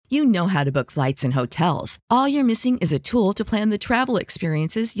You know how to book flights and hotels. All you're missing is a tool to plan the travel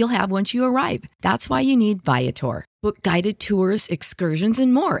experiences you'll have once you arrive. That's why you need Viator. Book guided tours, excursions,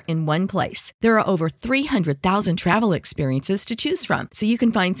 and more in one place. There are over 300,000 travel experiences to choose from, so you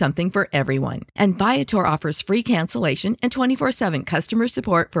can find something for everyone. And Viator offers free cancellation and 24/7 customer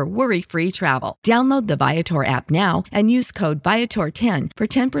support for worry-free travel. Download the Viator app now and use code Viator10 for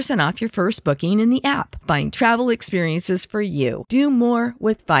 10% off your first booking in the app. Find travel experiences for you. Do more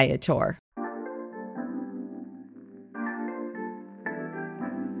with Viator.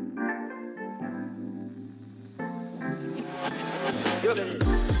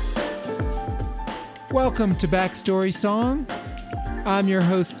 Welcome to Backstory Song. I'm your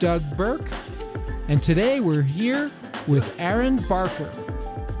host, Doug Burke, and today we're here with Aaron Barker.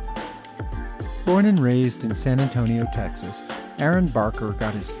 Born and raised in San Antonio, Texas, Aaron Barker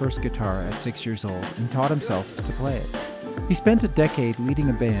got his first guitar at 6 years old and taught himself to play it. He spent a decade leading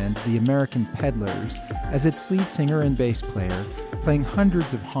a band, the American Peddlers, as its lead singer and bass player, playing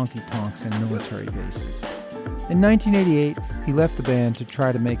hundreds of honky-tonks and military bases. In 1988, he left the band to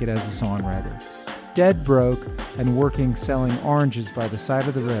try to make it as a songwriter. Dead broke and working selling oranges by the side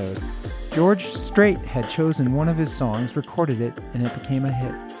of the road, George Strait had chosen one of his songs, recorded it, and it became a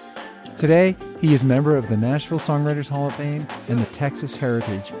hit. Today, he is a member of the Nashville Songwriters Hall of Fame and the Texas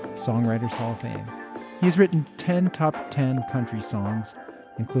Heritage Songwriters Hall of Fame. He has written 10 top 10 country songs,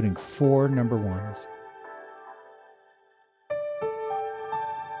 including 4 number ones.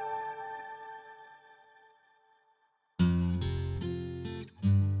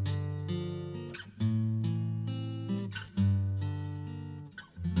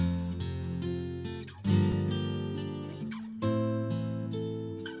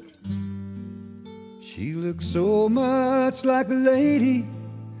 She looked so much like a lady,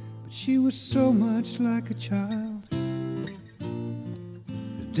 but she was so much like a child. The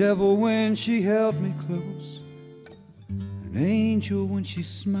devil when she held me close, an angel when she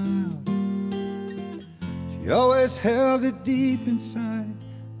smiled. She always held it deep inside,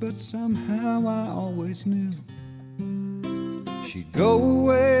 but somehow I always knew she'd go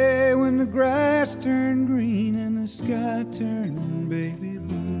away when the grass turned green and the sky turned baby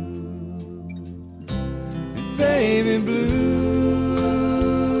blue. Baby blue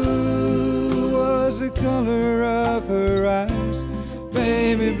was the color of her eyes.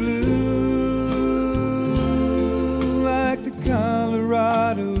 Baby blue like the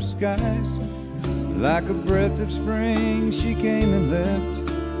Colorado skies. Like a breath of spring she came and left,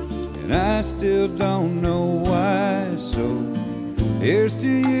 and I still don't know why. So here's to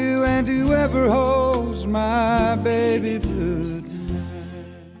you and whoever holds my baby blue.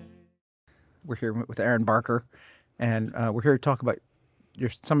 We're here with Aaron Barker, and we're here to talk about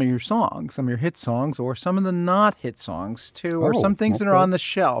some of your songs, some of your hit songs, or some of the not hit songs too, or some things that are on the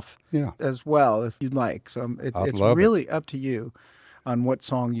shelf as well, if you'd like. So it's really up to you on what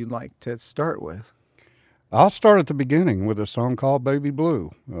song you'd like to start with. I'll start at the beginning with a song called Baby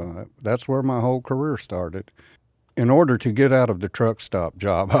Blue. That's where my whole career started. In order to get out of the truck stop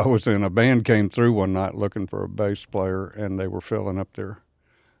job I was in, a band came through one night looking for a bass player, and they were filling up their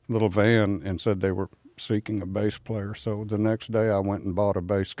little van and said they were seeking a bass player. So the next day I went and bought a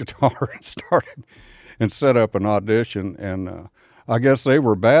bass guitar and started and set up an audition. And I guess they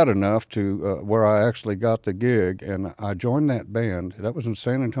were bad enough to where I actually got the gig, and I joined that band. That was in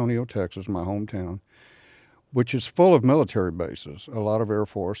San Antonio, Texas, my hometown, which is full of military bases, a lot of Air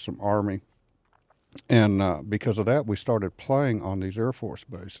Force, some Army. And because of that, we started playing on these Air Force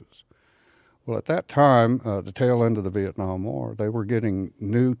bases. Well, at that time, the tail end of the Vietnam War, they were getting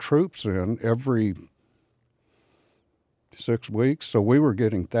new troops in every 6 weeks, so we were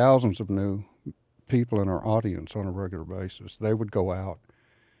getting thousands of new people in our audience on a regular basis. They would go out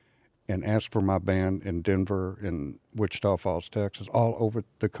and ask for my band in Denver, in Wichita Falls, Texas, all over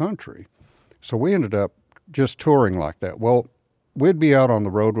the country. So we ended up just touring like that. Well, we'd be out on the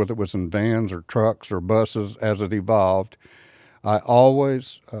road, whether it was in vans or trucks or buses as it evolved. I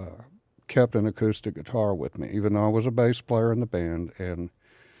always kept an acoustic guitar with me, even though I was a bass player in the band, and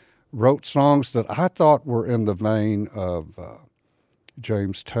wrote songs that I thought were in the vein of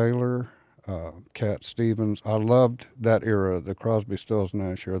James Taylor, Cat Stevens. I loved that era, the Crosby, Stills,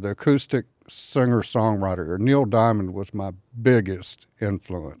 Nash era, the acoustic singer-songwriter era. Neil Diamond was my biggest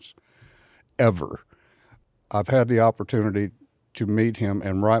influence ever. I've had the opportunity to meet him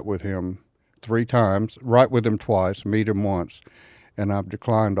and write with him 3 times, write with him twice, meet him once, and I've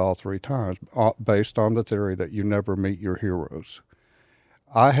declined all 3 times based on the theory that you never meet your heroes.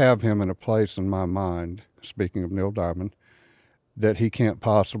 I have him in a place in my mind, speaking of Neil Diamond, that he can't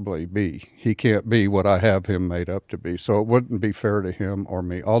possibly be. He can't be what I have him made up to be. So it wouldn't be fair to him or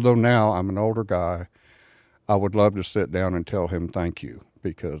me. Although now I'm an older guy, I would love to sit down and tell him thank you,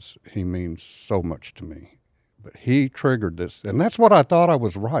 because he means so much to me. But he triggered this, and that's what I thought I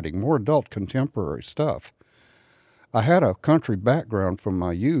was writing, more adult contemporary stuff. I had a country background from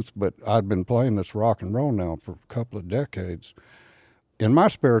my youth, but I'd been playing this rock and roll now for a couple of decades. In my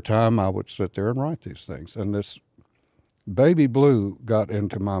spare time, I would sit there and write these things. And this Baby Blue got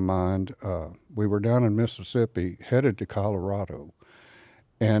into my mind. We were down in Mississippi, headed to Colorado,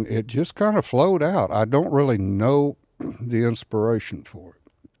 and it just kind of flowed out. I don't really know the inspiration for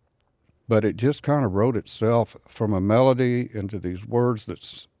it, but it just kind of wrote itself from a melody into these words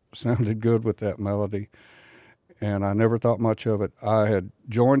that sounded good with that melody. And I never thought much of it. I had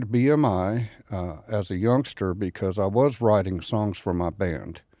joined BMI as a youngster because I was writing songs for my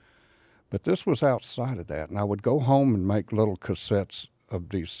band. But this was outside of that, and I would go home and make little cassettes of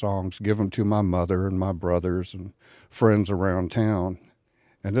these songs, give them to my mother and my brothers and friends around town.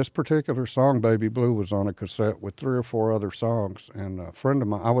 And this particular song, Baby Blue, was on a cassette with 3 or 4 other songs. And a friend of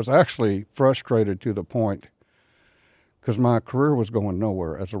mine, I was actually frustrated to the point, because my career was going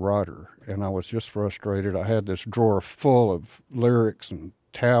nowhere as a writer, and I was just frustrated. I had this drawer full of lyrics and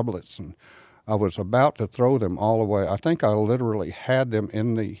tablets, and I was about to throw them all away. I think I literally had them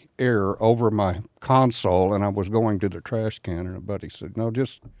in the air over my console, and I was going to the trash can, and a buddy said, no,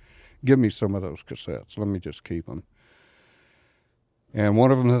 just give me some of those cassettes. Let me just keep them. And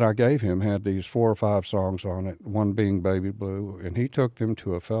one of them that I gave him had these 4 or 5 songs on it, one being Baby Blue, and he took them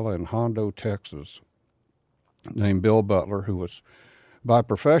to a fella in Hondo, Texas, named Bill Butler, who was by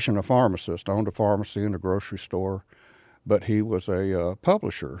profession a pharmacist, owned a pharmacy and a grocery store, but he was a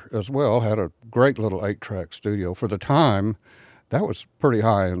publisher as well, had a great little 8-track studio. For the time, that was pretty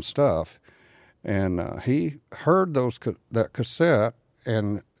high-end stuff. And he heard that cassette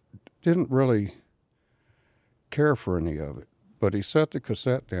and didn't really care for any of it. But he set the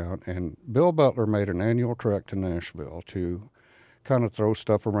cassette down, and Bill Butler made an annual trek to Nashville to kind of throw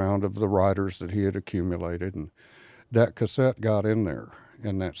stuff around of the writers that he had accumulated. And that cassette got in there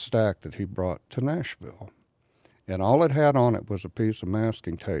in that stack that he brought to Nashville. And all it had on it was a piece of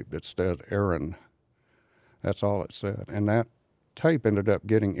masking tape that said Aaron. That's all it said. And that tape ended up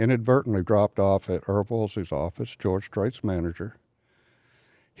getting inadvertently dropped off at Irv Woolsey's office, George Strait's manager.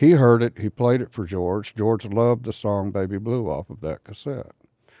 He heard it. He played it for George. George loved the song Baby Blue off of that cassette.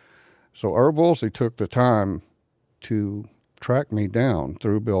 So Irv Woolsey took the time to track me down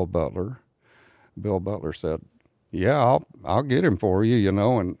through Bill Butler. Bill Butler said, yeah, I'll get him for you,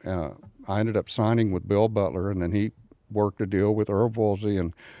 and I ended up signing with Bill Butler, and then he worked a deal with Irv Woolsey,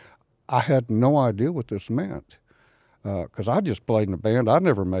 and I had no idea what this meant, because I just played in a band. I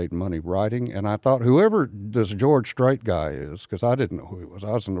never made money writing, and I thought whoever this George Strait guy is, because I didn't know who he was.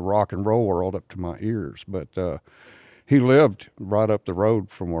 I was in the rock and roll world up to my ears, but he lived right up the road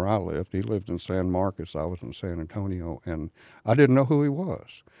from where I lived. He lived in San Marcos. I was in San Antonio, and I didn't know who he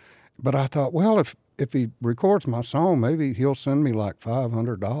was. But I thought, well, if he records my song, maybe he'll send me like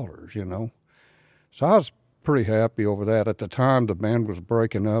 $500, So I was pretty happy over that. At the time the band was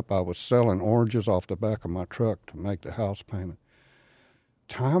breaking up, I was selling oranges off the back of my truck to make the house payment.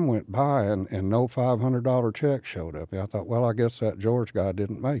 Time went by and no $500 check showed up. And I thought, well, I guess that George guy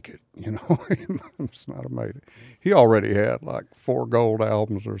didn't make it. He must not have made it. He already had like 4 gold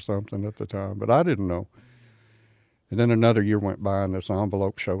albums or something at the time, but I didn't know. And then another year went by, and this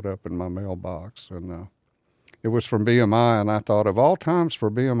envelope showed up in my mailbox, and it was from BMI, and I thought, of all times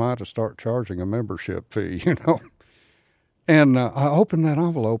for BMI to start charging a membership fee, And I opened that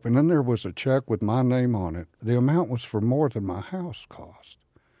envelope, and then there was a check with my name on it. The amount was for more than my house cost.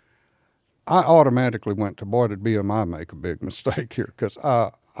 I automatically went to, boy, did BMI make a big mistake here, because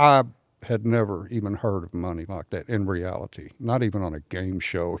I had never even heard of money like that in reality, not even on a game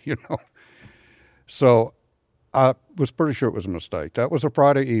show, So I was pretty sure it was a mistake. That was a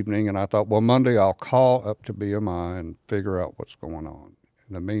Friday evening, and I thought, well, Monday I'll call up to BMI and figure out what's going on.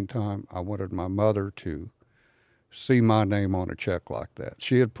 In the meantime, I wanted my mother to see my name on a check like that.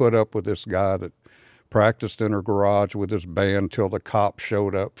 She had put up with this guy that practiced in her garage with his band till the cops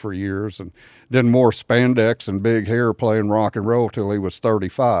showed up for years, and then wore spandex and big hair playing rock and roll till he was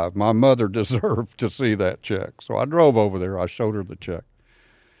 35. My mother deserved to see that check. So I drove over there. I showed her the check.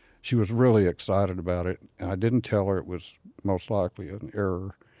 She was really excited about it, and I didn't tell her it was most likely an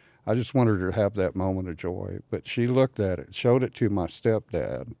error. I just wanted her to have that moment of joy. But she looked at it, showed it to my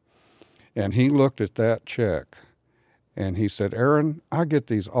stepdad, and he looked at that check, and he said, Aaron, I get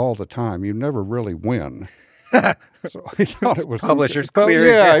these all the time. You never really win. So he thought it was Publishers something.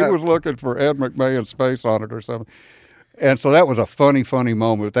 Clearing. Yeah, he was looking for Ed McMahon's face on it or something. And so that was a funny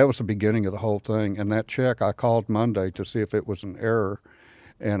moment. That was the beginning of the whole thing. And that check, I called Monday to see if it was an error.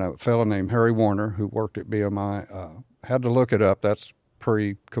 And a fellow named Harry Warner, who worked at BMI, had to look it up. That's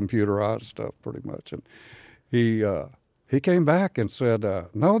pre-computerized stuff pretty much. And he came back and said,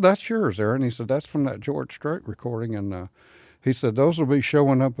 no, that's yours, Aaron. He said, that's from that George Strait recording. And he said, those will be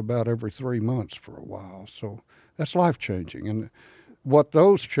showing up about every 3 months for a while. So that's life-changing. And what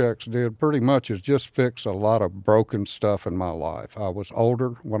those checks did pretty much is just fix a lot of broken stuff in my life. I was older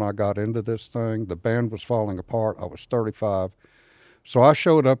when I got into this thing. The band was falling apart. I was 35. So I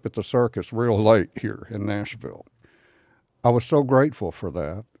showed up at the circus real late here in Nashville. I was so grateful for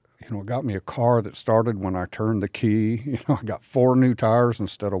that. You know, it got me a car that started when I turned the key. You know, I got 4 new tires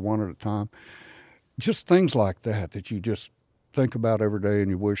instead of 1 at a time. Just things like that you just think about every day and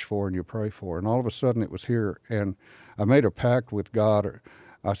you wish for and you pray for. And all of a sudden it was here. And I made a pact with God.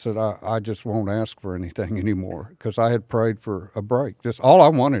 I said, I just won't ask for anything anymore, because I had prayed for a break. Just all I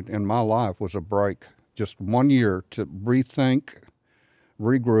wanted in my life was a break, just 1 year to rethink,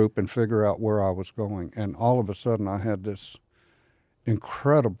 regroup, and figure out where I was going. And all of a sudden I had this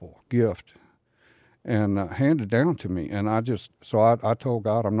incredible gift and handed down to me. And I told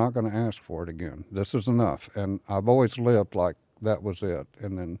God, I'm not going to ask for it again. This is enough. And I've always lived like that was it.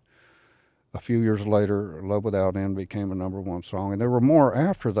 And then a few years later, Love Without End became a #1 song. And there were more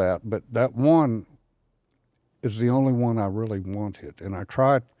after that, but that one is the only one I really wanted. And I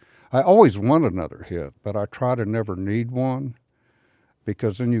always want another hit, but I try to never need one,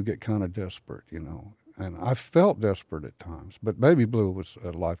 because then you get kind of desperate, you know. And I felt desperate at times, but Baby Blue was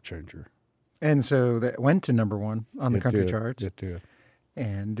a life changer. And so that went to #1 on the country charts. It did.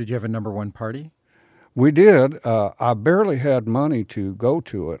 And did you have a #1 party? We did. I barely had money to go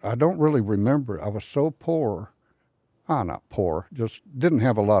to it. I don't really remember. I was so poor. Not poor, just didn't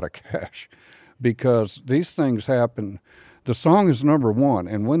have a lot of cash, because these things happen. The song is #1,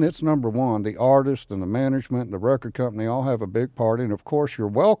 and when it's #1, the artist and the management and the record company all have a big party, and of course you're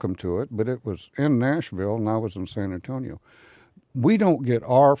welcome to it, but it was in Nashville and I was in San Antonio. We don't get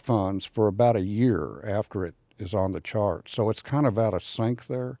our funds for about a year after it is on the chart, so it's kind of out of sync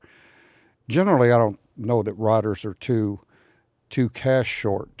there. Generally, I don't know that writers are too cash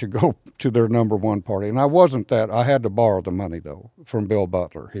short to go to their #1 party, and I wasn't that. I had to borrow the money, though, from Bill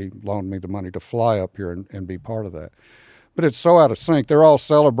Butler. He loaned me the money to fly up here and be part of that. But it's so out of sync. They're all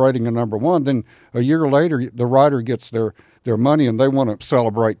celebrating a #1. Then a year later, the writer gets their money and they want to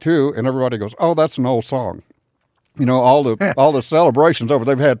celebrate too. And everybody goes, "Oh, that's an old song." You know, all the celebrations over.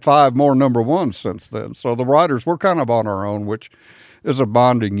 They've had 5 more #1s since then. So the writers, we're kind of on our own, which is a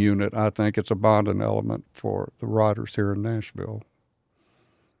bonding unit. I think it's a bonding element for the writers here in Nashville.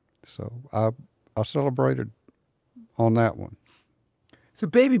 So I celebrated on that one. So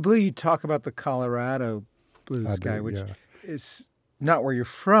Baby Blue, you talk about the Colorado blues guy, do, which yeah. is not where you're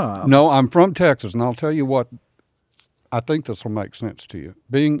from. No, I'm from Texas, and I'll tell you what, I think this will make sense to you.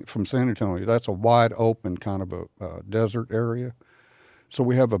 Being from San Antonio, that's a wide open kind of a desert area. So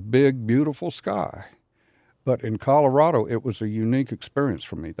we have a big, beautiful sky. But in Colorado, it was a unique experience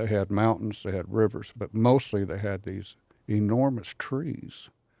for me. They had mountains, they had rivers, but mostly they had these enormous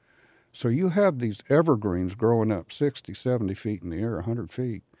trees. So you have these evergreens growing up 60, 70 feet in the air, 100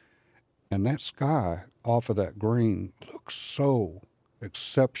 feet. And that sky off of that green looks so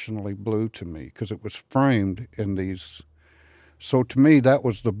exceptionally blue to me because it was framed in these. So to me, that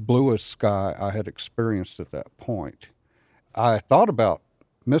was the bluest sky I had experienced at that point. I thought about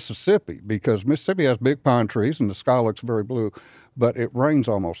Mississippi because Mississippi has big pine trees and the sky looks very blue, but it rains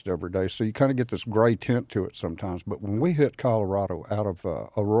almost every day. So you kind of get this gray tint to it sometimes. But when we hit Colorado, out of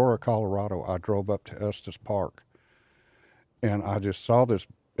Aurora, Colorado, I drove up to Estes Park and I just saw this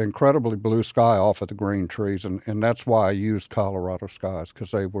incredibly blue sky off of the green trees, and that's why I used Colorado skies,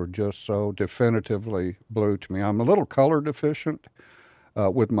 because they were just so definitively blue to me. I'm a little color deficient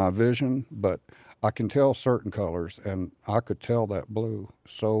with my vision, but I can tell certain colors, and I could tell that blue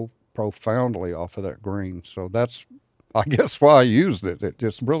so profoundly off of that green. So that's, I guess, why I used it. It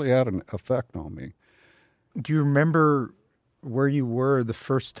just really had an effect on me. Do you remember where you were the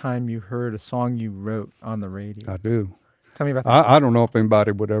first time you heard a song you wrote on the radio? I do. Tell me about that. I don't know if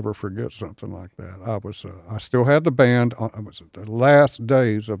anybody would ever forget something like that. I still had the band. I was at the last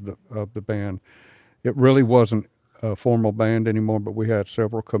days of the band. It really wasn't a formal band anymore, but we had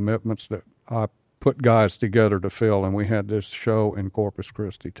several commitments that I put guys together to fill, and we had this show in Corpus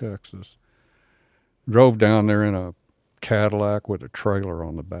Christi, Texas. Drove down there in a Cadillac with a trailer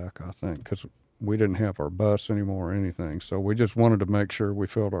on the back, I think, because we didn't have our bus anymore or anything. So we just wanted to make sure we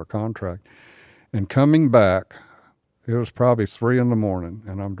filled our contract. And coming back, it was probably 3 a.m,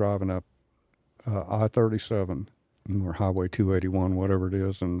 and I'm driving up I-37 or Highway 281, whatever it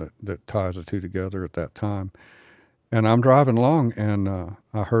is, and that ties the two together at that time. And I'm driving along, and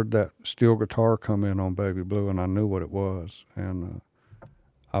I heard that steel guitar come in on Baby Blue, and I knew what it was. And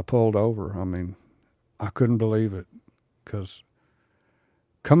I pulled over. I mean, I couldn't believe it, because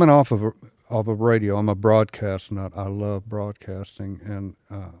coming off of a radio, I'm a broadcast nut. I love broadcasting. And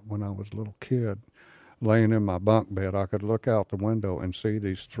when I was a little kid, laying in my bunk bed, I could look out the window and see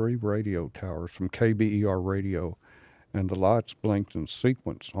these 3 radio towers from KBER radio, and the lights blinked in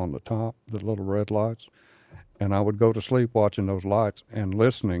sequence on the top, the little red lights. And I would go to sleep watching those lights and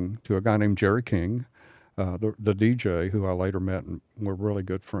listening to a guy named Jerry King, the DJ, who I later met, and we're really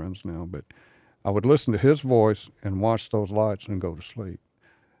good friends now. But I would listen to his voice and watch those lights and go to sleep.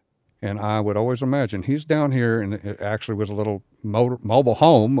 And I would always imagine he's down here, and it actually was a little mobile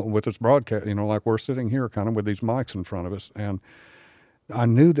home with its broadcast, like we're sitting here kind of with these mics in front of us. And I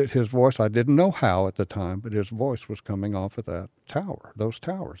knew that his voice, I didn't know how at the time, but his voice was coming off of that tower, those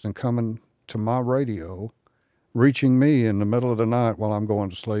towers, and coming to my radio, reaching me in the middle of the night while I'm going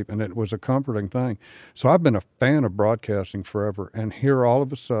to sleep. And it was a comforting thing. So I've been a fan of broadcasting forever. And here all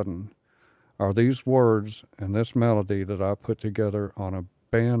of a sudden are these words and this melody that I put together on a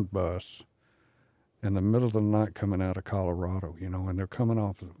band bus in the middle of the night coming out of Colorado, and they're coming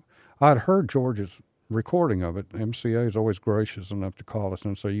off of, I'd heard George's recording of it. MCA is always gracious enough to call us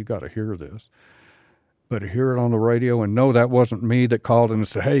and say, you got to hear this. But to hear it on the radio and know that wasn't me that called in and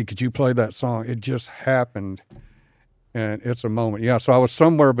said, hey, could you play that song? It just happened. And it's a moment. Yeah, so I was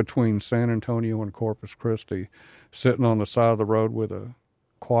somewhere between San Antonio and Corpus Christi, sitting on the side of the road with a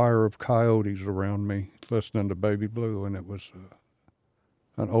choir of coyotes around me, listening to Baby Blue, and it was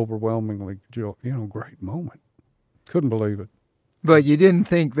an overwhelmingly, great moment. Couldn't believe it. But you didn't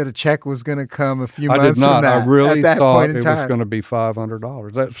think that a check was going to come a few months from that? I did not. I really thought it was going to be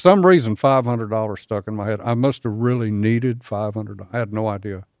 $500. For some reason, $500 stuck in my head. I must have really needed $500. I had no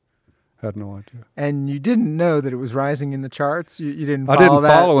idea. And you didn't know that it was rising in the charts? You didn't follow that? I didn't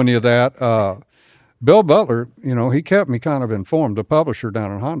that? follow any of that. Bill Butler, he kept me kind of informed, the publisher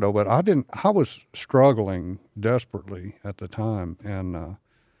down in Hondo, but I was struggling desperately at the time, and I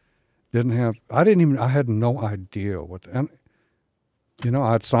had no idea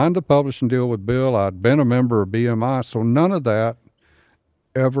I'd signed the publishing deal with Bill. I'd been a member of BMI, so none of that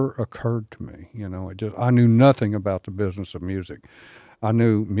ever occurred to me. I knew nothing about the business of music. I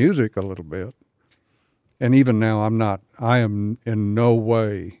knew music a little bit, and even now I am in no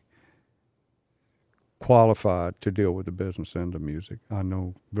way qualified to deal with the business end of music. I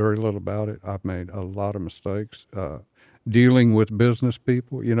know very little about it. I've made a lot of mistakes dealing with business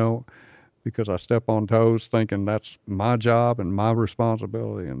people, because I step on toes thinking that's my job and my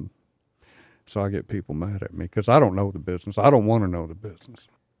responsibility, and so I get people mad at me because I don't know the business. I don't want to know the business.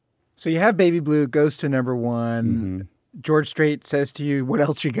 So you have Baby Blue, goes to number 1. Mm-hmm. George Strait says to you, what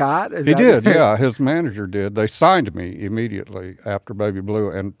else you got? He did, yeah. His manager did. They signed me immediately after Baby Blue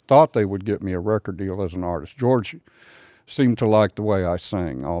and thought they would get me a record deal as an artist. George seemed to like the way I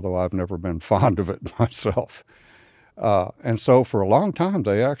sang, although I've never been fond of it myself. And so for a long time,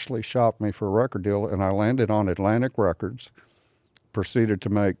 they actually shopped me for a record deal, and I landed on Atlantic Records, proceeded to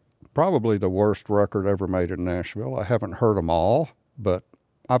make probably the worst record ever made in Nashville. I haven't heard them all, but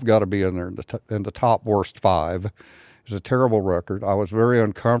I've got to be in there in the top worst 5. It's a terrible record. I was very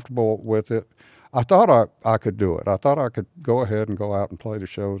uncomfortable with it. I thought I could do it. I thought I could go ahead and go out and play the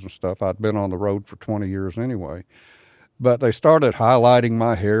shows and stuff. I'd been on the road for 20 years anyway. But they started highlighting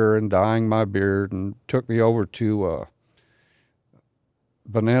my hair and dyeing my beard and took me over to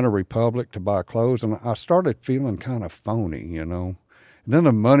Banana Republic to buy clothes. And I started feeling kind of phony, And then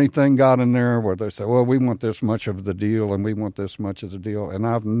the money thing got in there where they said, well, we want this much of the deal and we want this much of the deal. And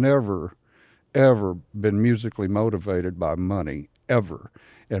I've never, ever been musically motivated by money, ever.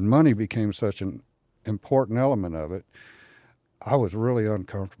 And money became such an important element of it. I was really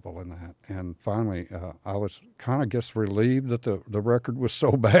uncomfortable in that. And finally, I was kind of, relieved that the record was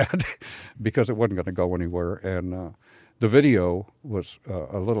so bad because it wasn't going to go anywhere. And the video was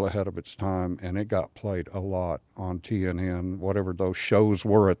a little ahead of its time, and it got played a lot on TNN, whatever those shows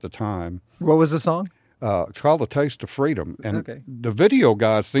were at the time. What was the song? It's called "The Taste of Freedom," and the video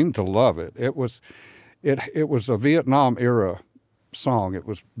guys seemed to love it. It was a Vietnam era song. It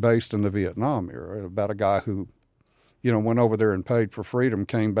was based in the Vietnam era about a guy who, went over there and paid for freedom,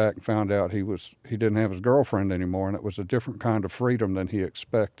 came back and found out he didn't have his girlfriend anymore, and it was a different kind of freedom than he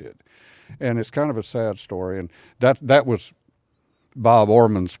expected. And it's kind of a sad story, and that was Bob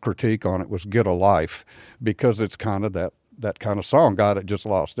Orman's critique on it, was "Get a Life," because it's kind of that kind of song, guy that just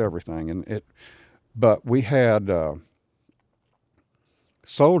lost everything, and it. But we had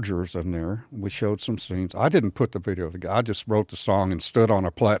soldiers in there. We showed some scenes. I didn't put the video together. I just wrote the song and stood on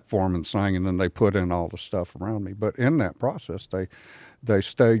a platform and sang, and then they put in all the stuff around me. But in that process, they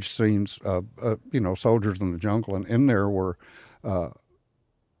staged scenes of, soldiers in the jungle, and in there were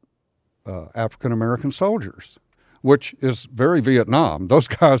African-American soldiers, which is very Vietnam. Those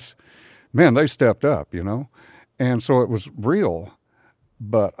guys, man, they stepped up, And so it was real.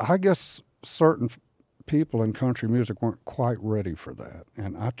 But I guess certain people in country music weren't quite ready for that.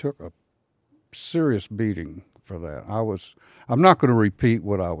 And I took a serious beating for that. I'm not going to repeat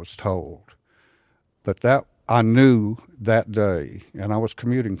what I was told, but that I knew that day, and I was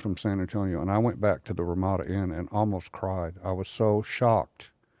commuting from San Antonio, and I went back to the Ramada Inn and almost cried. I was so shocked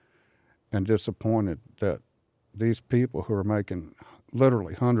and disappointed that these people who are making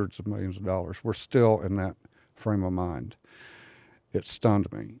literally hundreds of millions of dollars were still in that frame of mind. It stunned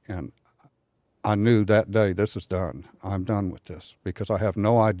me, and I knew that day, this is done. I'm done with this because I have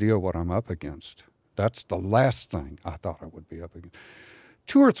no idea what I'm up against. That's the last thing I thought I would be up against.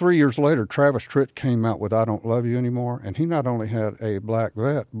 2 or 3 years later, Travis Tritt came out with I Don't Love You Anymore, and he not only had a black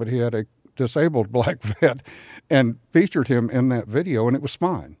vet, but he had a disabled black vet and featured him in that video, and it was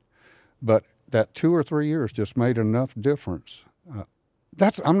fine. But that 2 or 3 years just made enough difference.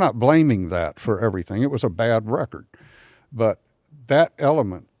 I'm not blaming that for everything. It was a bad record. But that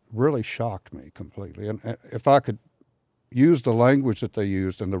element really shocked me completely. And if I could use the language that they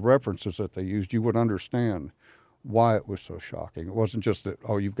used and the references that they used, you would understand why it was so shocking. It wasn't just that,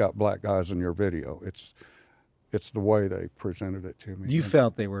 you've got black guys in your video. It's the way they presented it to me. You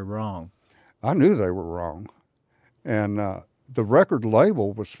felt they were wrong. I knew they were wrong. And the record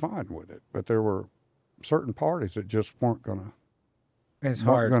label was fine with it, but there were certain parties that just weren't going to. It's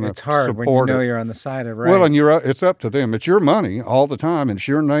hard. It's hard when you know you're on the side of right. Well, and it's up to them. It's your money all the time. It's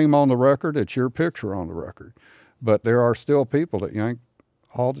your name on the record. It's your picture on the record. But there are still people that yank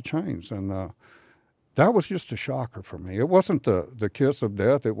all the chains, and that was just a shocker for me. It wasn't the kiss of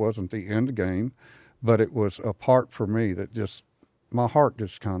death. It wasn't the end game, but it was a part for me that just my heart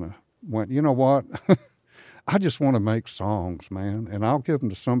just kind of went. You know what? I just want to make songs, man, and I'll give them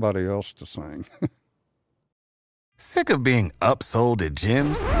to somebody else to sing. Sick of being upsold at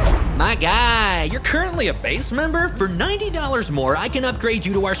gyms? My guy, you're currently a base member? For $90 more, I can upgrade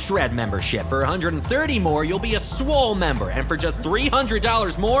you to our Shred membership. For $130 more, you'll be a Swole member. And for just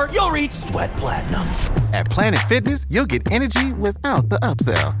 $300 more, you'll reach Sweat Platinum. At Planet Fitness, you'll get energy without the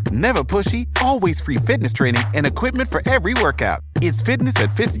upsell. Never pushy, always free fitness training and equipment for every workout. It's fitness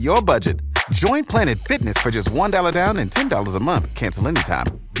that fits your budget. Join Planet Fitness for just $1 down and $10 a month. Cancel anytime.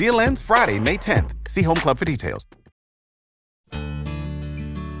 Deal ends Friday, May 10th. See Home Club for details.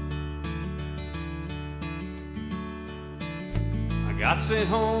 I sent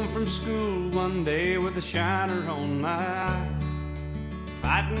home from school one day with a shiner on my eye.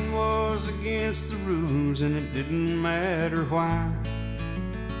 Fighting was against the rules and it didn't matter why.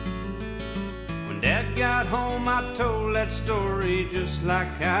 When Dad got home I told that story just like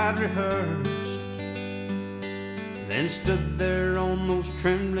I'd rehearsed. Then stood there on those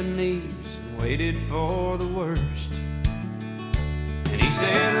trembling knees and waited for the worst. And he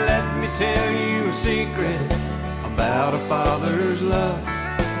said, let me tell you a secret about a father's love,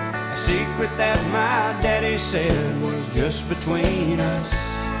 a secret that my daddy said was just between us.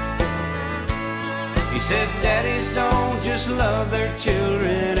 He said daddies don't just love their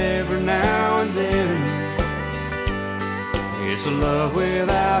children every now and then. It's a love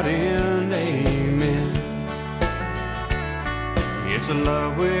without end, amen. It's a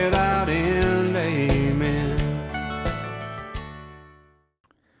love without end, amen.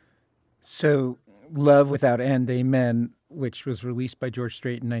 So Love Without End, Amen, which was released by George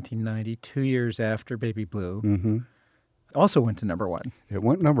Strait in 1990, 2 years after Baby Blue, also went to number one. It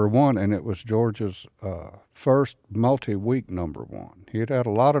went number one, and it was George's first multi-week number one. He had had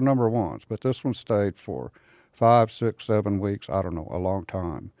a lot of number ones, but this one stayed for 5, 6, 7 weeks, I don't know, a long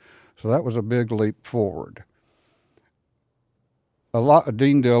time. So that was a big leap forward. A lot of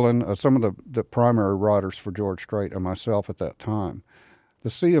Dean Dillon, some of the primary writers for George Strait and myself at that time, the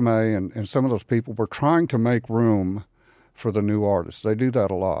CMA and some of those people were trying to make room for the new artists. They do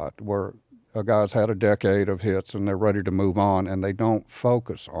that a lot, where a guy's had a decade of hits and they're ready to move on and they don't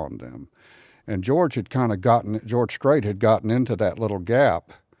focus on them. And George Strait had gotten into that little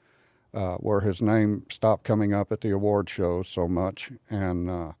gap where his name stopped coming up at the award shows so much,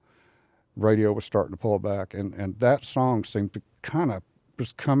 and radio was starting to pull back. And that song seemed to kind of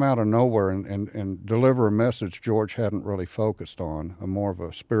just come out of nowhere and deliver a message George hadn't really focused on, more of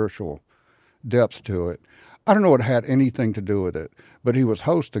a spiritual depth to it. I don't know what had anything to do with it, but he was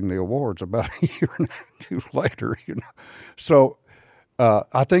hosting the awards about a year and 2 later, So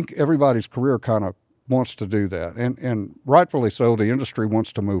I think everybody's career kind of wants to do that, and rightfully so. The industry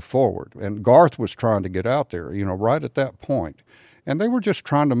wants to move forward, and Garth was trying to get out there, right at that point, and they were just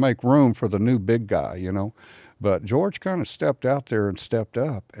trying to make room for the new big guy, But George kind of stepped out there and stepped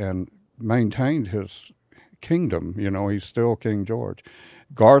up and maintained his kingdom. He's still King George.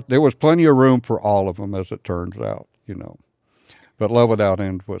 Garth, there was plenty of room for all of them, as it turns out. But Love Without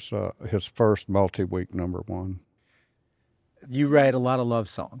End was his first multi-week number one. You write a lot of love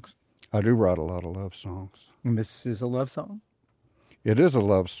songs. I do write a lot of love songs. And this is a love song? It is a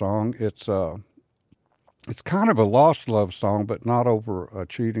love song. It's kind of a lost love song, but not over a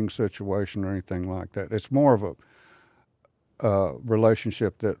cheating situation or anything like that. It's more of a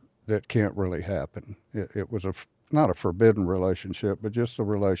relationship that can't really happen. It was not a forbidden relationship, but just a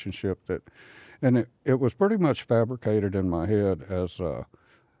relationship and it was pretty much fabricated in my head as,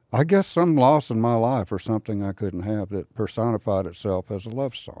 I guess, some loss in my life or something I couldn't have that personified itself as a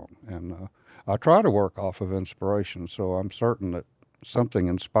love song. And I try to work off of inspiration, so I'm certain that something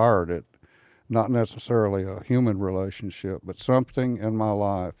inspired it, not necessarily a human relationship, but something in my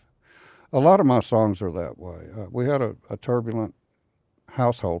life. A lot of my songs are that way. We had a turbulent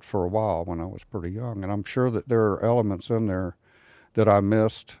household for a while when I was pretty young, and I'm sure that there are elements in there that I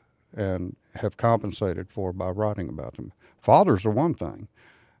missed and have compensated for by writing about them. Fathers are one thing.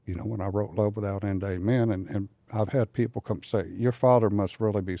 When I wrote Love Without End, Amen, and I've had people come say, your father must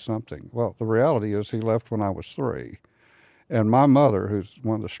really be something. Well, the reality is he left when I was 3. And my mother, who's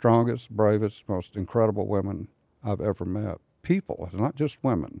one of the strongest, bravest, most incredible women I've ever met, people, not just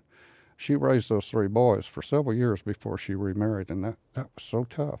women, she raised those 3 boys for several years before she remarried, and that was so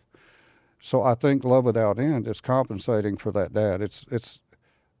tough. So I think Love Without End is compensating for that dad.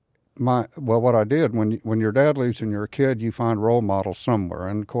 What I did, when your dad leaves and you're a kid, you find role models somewhere.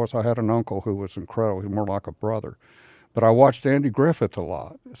 And, of course, I had an uncle who was incredible. He was more like a brother. But I watched Andy Griffith a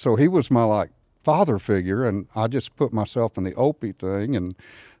lot. So he was my, father figure, and I just put myself in the Opie thing and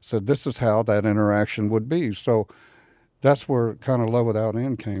said this is how that interaction would be. So that's where kind of Love Without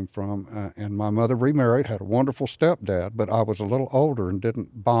End came from. And my mother remarried, had a wonderful stepdad, but I was a little older and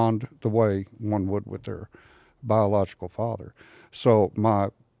didn't bond the way one would with their biological father. So my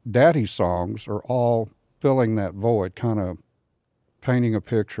daddy songs are all filling that void, kind of painting a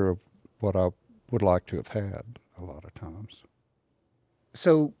picture of what I would like to have had a lot of times.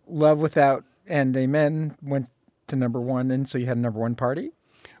 So Love Without End, Amen went to number 1, and so you had a number 1 party?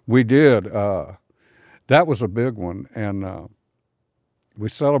 We did. That was a big one, and we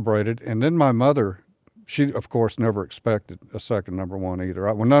celebrated. And then my mother, she, of course, never expected a second number 1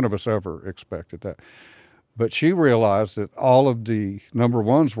 either. None of us ever expected that. But she realized that all of the number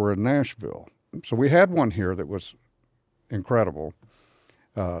 1s were in Nashville. So we had one here that was incredible.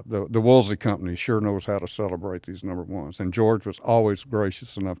 The Woolsey Company sure knows how to celebrate these number 1s, and George was always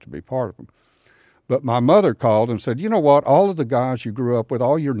gracious enough to be part of them. But my mother called and said, you know what, all of the guys you grew up with,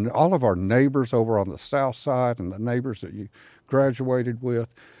 all of our neighbors over on the south side and the neighbors that you graduated with,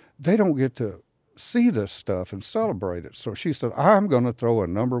 they don't get to see this stuff and celebrate it. So she said, I'm going to throw a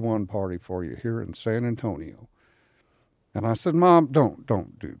number 1 party for you here in San Antonio. And I said, Mom, don't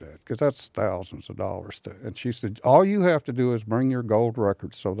do that, because that's thousands of dollars. And she said, all you have to do is bring your gold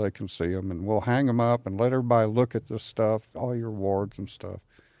records so they can see them, and we'll hang them up and let everybody look at this stuff, all your awards and stuff.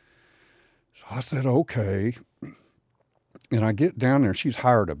 So I said, okay. And I get down there. She's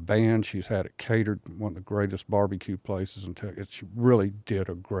hired a band. She's had it catered, one of the greatest barbecue places in Texas. She really did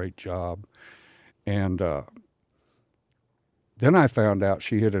a great job. And then I found out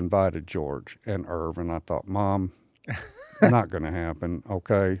she had invited George and Irv, and I thought, Mom, not going to happen,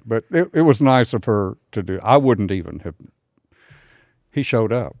 okay? But it was nice of her to do. I wouldn't even have. He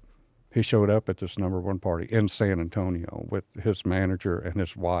showed up. He showed up at this number 1 party in San Antonio with his manager and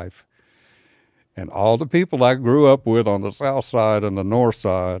his wife. And all the people I grew up with on the south side and the north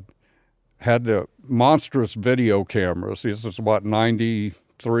side had the monstrous video cameras. This is what,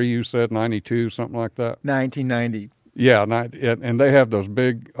 93, you said, 92, something like that? 1990. Yeah, and they have those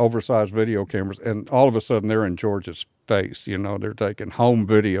big, oversized video cameras, and all of a sudden they're in George's face. They're taking home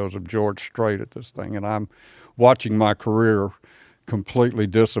videos of George Strait at this thing, and I'm watching my career completely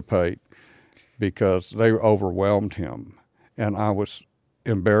dissipate because they overwhelmed him. And I was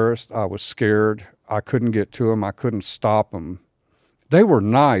embarrassed. I was scared. I couldn't get to them. I couldn't stop them. They were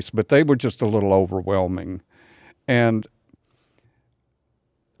nice, but they were just a little overwhelming. And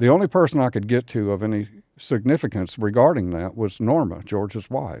the only person I could get to of any significance regarding that was Norma, George's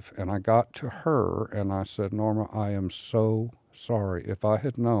wife. And I got to her and I said, Norma, I am so sorry. If I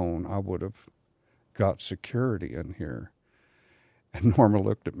had known, I would have got security in here. And Norma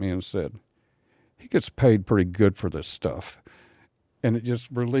looked at me and said, he gets paid pretty good for this stuff. And it just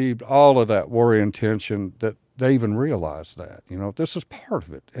relieved all of that worry and tension that they even realized that, this is part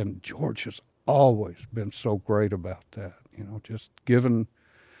of it. And George has always been so great about that, just giving.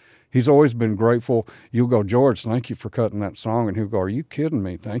 He's always been grateful. You'll go, George, thank you for cutting that song. And he'll go, are you kidding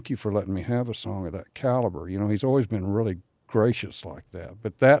me? Thank you for letting me have a song of that caliber. He's always been really gracious like that.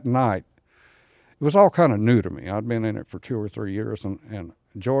 But that night, it was all kind of new to me. I'd been in it for 2 or 3 years, and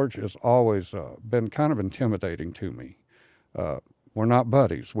George has always been kind of intimidating to me. We're not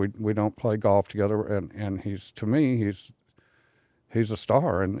buddies. We don't play golf together, and he's a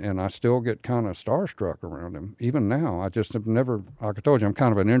star, and I still get kind of starstruck around him. Even now, I just have never, like I told you, I'm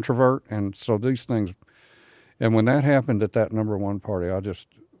kind of an introvert, and so these things, and when that happened at that number one party, I just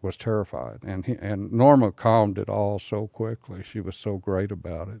was terrified. And Norma calmed it all so quickly. She was so great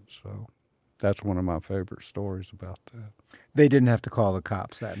about it, so that's one of my favorite stories about that. They didn't have to call the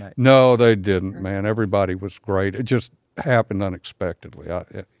cops that night. No, they didn't, man. Everybody was great. It just happened unexpectedly. I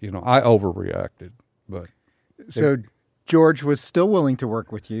overreacted, but so George was still willing to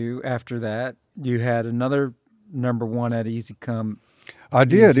work with you after that. You had another number one at Easy Come. I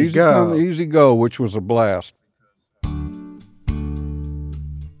did. Easy Come, Easy Go, which was a blast.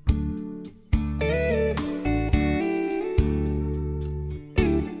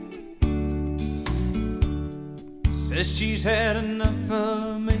 Says she's had enough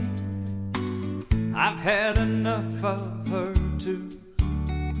of me. I've had enough of her too.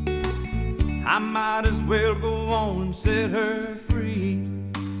 I might as well go on and set her free.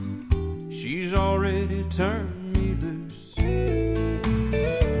 She's already turned me loose.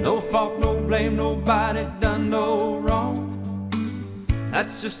 No fault, no blame, nobody done no wrong.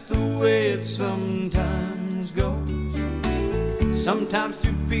 That's just the way it sometimes goes. Sometimes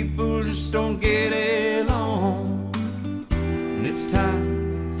two people just don't get along. And it's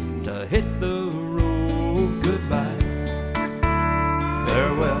time to hit the road. Goodbye,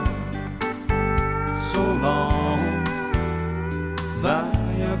 farewell, so long,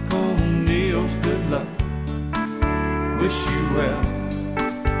 via con Dios, good luck, wish you well,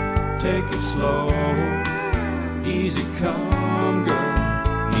 take it slow, easy come, go,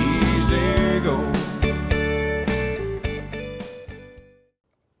 easy go.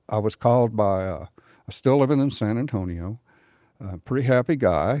 I was called by, still living in San Antonio, a pretty happy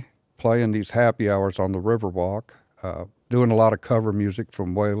guy, playing these happy hours on the Riverwalk, doing a lot of cover music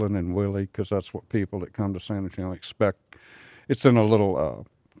from Waylon and Willie, because that's what people that come to San Antonio expect. It's in a little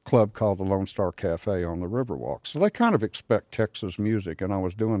club called the Lone Star Cafe on the Riverwalk. So they kind of expect Texas music, and I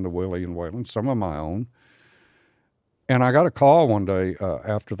was doing the Willie and Waylon, some of my own. And I got a call one day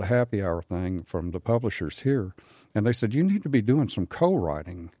after the happy hour thing from the publishers here, and they said, you need to be doing some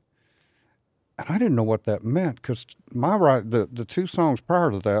co-writing. And I didn't know what that meant, because the two songs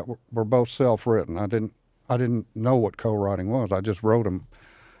prior to that were both self-written. I didn't know what co-writing was. I just wrote them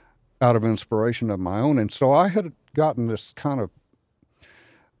out of inspiration of my own. And so I had gotten this kind of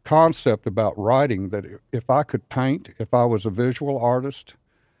concept about writing that if I could paint, if I was a visual artist,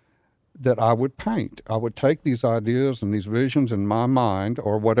 that I would paint. I would take these ideas and these visions in my mind,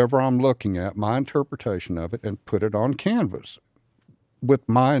 or whatever I'm looking at, my interpretation of it, and put it on canvas with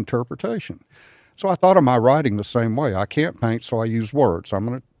my interpretation. So I thought of my writing the same way. I can't paint, so I use words. I'm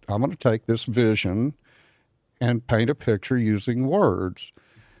going to take this vision and paint a picture using words.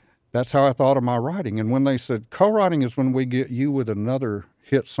 That's how I thought of my writing. And when they said co-writing is when we get you with another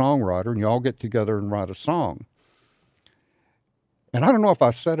hit songwriter and you all get together and write a song. And I don't know if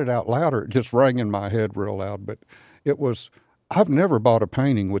I said it out loud or it just rang in my head real loud, but it was, I've never bought a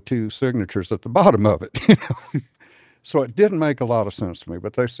painting with two signatures at the bottom of it. So it didn't make a lot of sense to me.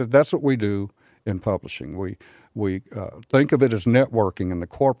 But they said that's what we do in publishing. We think of it as networking in the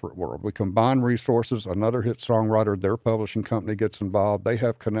corporate world. We combine resources. Another hit songwriter, their publishing company gets involved. They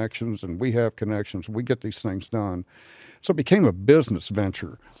have connections, and we have connections. We get these things done. So it became a business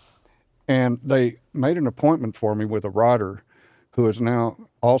venture. And they made an appointment for me with a writer who is now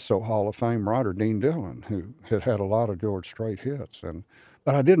also Hall of Fame writer, Dean Dillon, who had a lot of George Strait hits.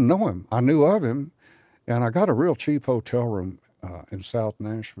 But I didn't know him. I knew of him, and I got a real cheap hotel room in South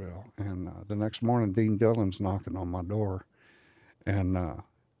Nashville. And the next morning, Dean Dillon's knocking on my door, and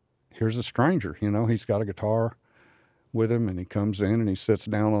here's a stranger. He's got a guitar with him, and he comes in and he sits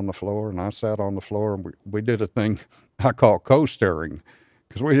down on the floor, and I sat on the floor, and we did a thing I call co-staring,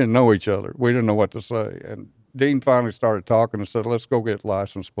 because we didn't know each other. We didn't know what to say. And Dean finally started talking and said, let's go get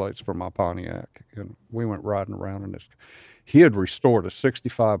license plates for my Pontiac. And we went riding around in this. He had restored a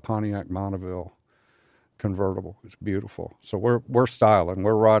 65 Pontiac Monteville convertible. It's beautiful. So we're styling.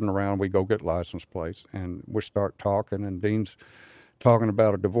 We're riding around. We go get license plates, and we start talking, and Dean's talking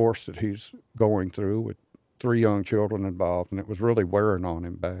about a divorce that he's going through with 3 young children involved, and it was really wearing on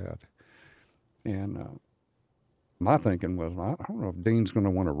him bad. And my thinking was, I don't know if Dean's going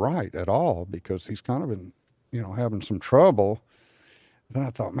to want to write at all because he's kind of been, having some trouble. Then I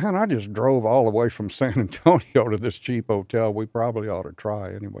thought, man, I just drove all the way from San Antonio to this cheap hotel. We probably ought to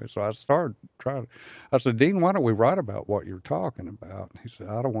try anyway. So I started trying. I said, Dean, why don't we write about what you're talking about? And he said,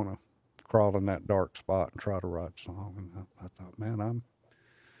 I don't want to crawl in that dark spot and try to write a song. And I thought, man,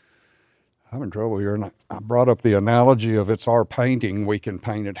 I'm in trouble here. And I brought up the analogy of it's our painting. We can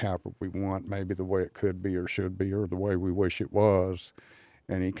paint it however we want, maybe the way it could be or should be or the way we wish it was.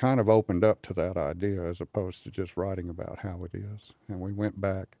 And he kind of opened up to that idea as opposed to just writing about how it is. And we went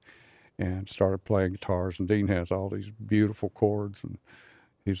back and started playing guitars. And Dean has all these beautiful chords, and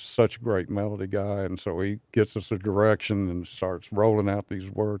he's such a great melody guy. And so he gets us a direction and starts rolling out these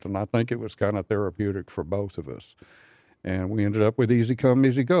words. And I think it was kind of therapeutic for both of us. And we ended up with Easy Come,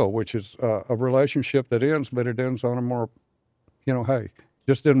 Easy Go, which is a relationship that ends, but it ends on a more, hey,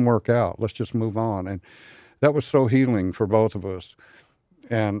 just didn't work out. Let's just move on. And that was so healing for both of us.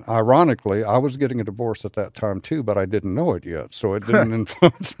 And ironically, I was getting a divorce at that time too, but I didn't know it yet, so it didn't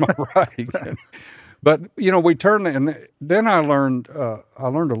influence my writing. But we turned, and then I learned a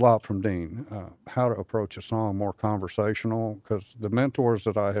lot from Dean, how to approach a song more conversational. Because the mentors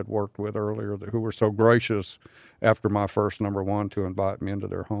that I had worked with earlier, who were so gracious after my first number one to invite me into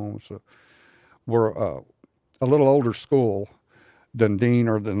their homes, were a little older school than Dean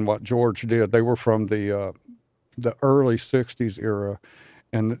or than what George did. They were from the early '60s era.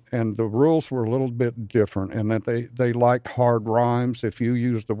 And the rules were a little bit different in that they liked hard rhymes. If you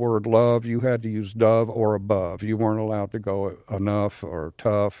used the word love, you had to use dove or above. You weren't allowed to go enough or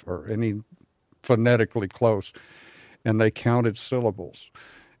tough or any phonetically close. And they counted syllables.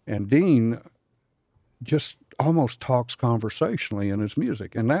 And Dean just almost talks conversationally in his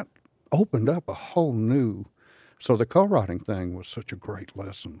music. And that opened up a whole new... So the co-writing thing was such a great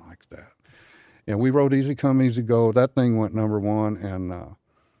lesson like that. And we wrote Easy Come, Easy Go. That thing went number one, and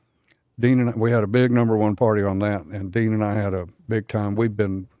Dean and I, we had a big number one party on that, and Dean and I had a big time. We've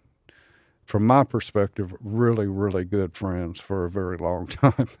been, from my perspective, really, really good friends for a very long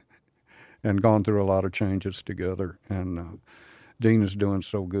time and gone through a lot of changes together. And Dean is doing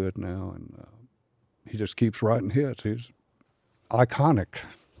so good now, and he just keeps writing hits. He's iconic.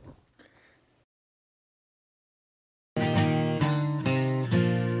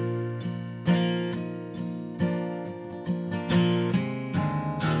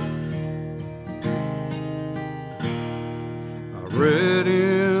 Read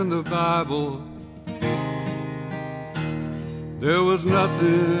in the Bible, there was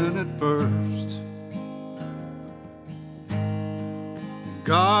nothing at first.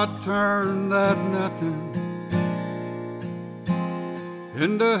 God turned that nothing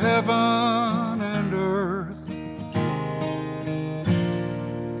into heaven and earth,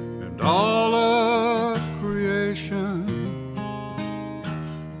 and all of creation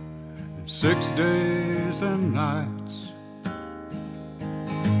in 6 days and nights.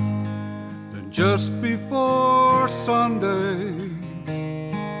 Just before Sunday,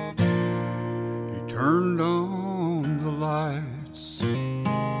 he turned on the lights. And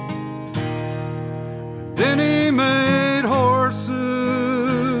then he made horses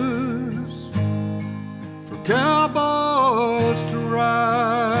for cowboys to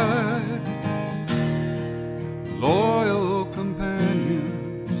ride, loyal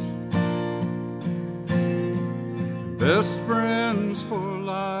companions, best friends for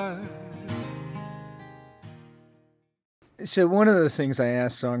life. So one of the things I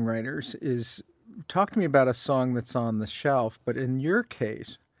ask songwriters is, talk to me about a song that's on the shelf, but in your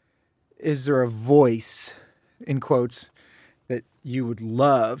case, is there a voice, in quotes, that you would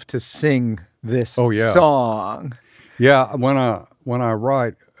love to sing this song? Yeah, when I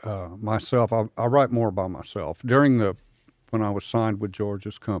write myself, I write more by myself. When I was signed with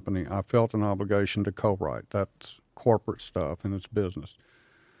George's company, I felt an obligation to co-write. That's corporate stuff and it's business.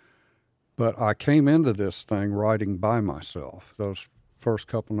 But I came into this thing writing by myself. Those first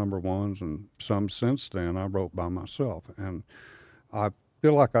couple number ones and some since then I wrote by myself. And I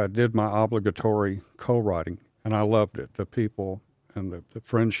feel like I did my obligatory co-writing, and I loved it, the people and the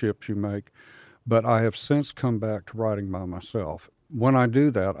friendships you make. But I have since come back to writing by myself. When I do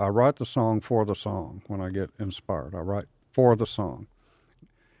that, I write the song for the song. When I get inspired, I write for the song.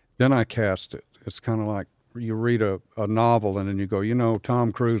 Then I cast it. It's kind of like you read a novel and then you go,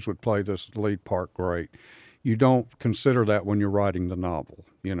 Tom Cruise would play this lead part great. You don't consider that when you're writing the novel.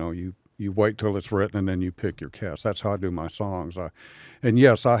 You wait till it's written and then you pick your cast. That's how I do my songs. And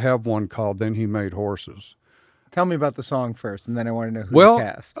yes, I have one called Then He Made Horses. Tell me about the song first, and then I want to know who Well, the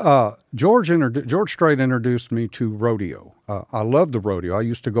cast. George Strait introduced me to rodeo. I loved the rodeo. I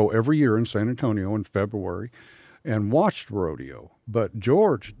used to go every year in San Antonio in February and watched rodeo. But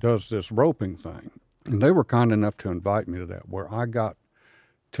George does this roping thing, and they were kind enough to invite me to that, where I got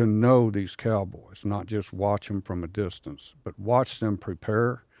to know these cowboys, not just watch them from a distance, but watch them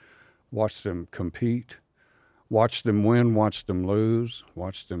prepare, watch them compete, watch them win, watch them lose,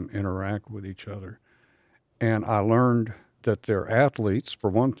 watch them interact with each other. And I learned that they're athletes, for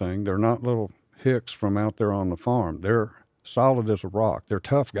one thing. They're not little hicks from out there on the farm. They're solid as a rock. They're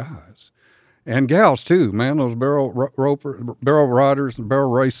tough guys. And gals, too, man, those barrel riders and barrel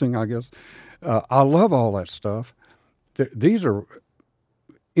racing, I guess. I love all that stuff. These are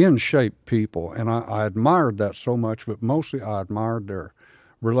in-shape people, and I admired that so much, but mostly I admired their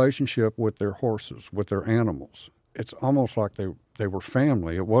relationship with their horses, with their animals. It's almost like they were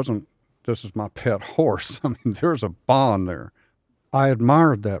family. It wasn't, this is my pet horse. I mean, there's a bond there. I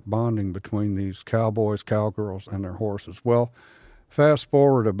admired that bonding between these cowboys, cowgirls, and their horses. Well, fast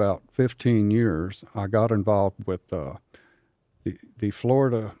forward about 15 years, I got involved with the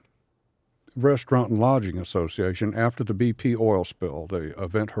Florida Restaurant and Lodging Association after the BP oil spill, the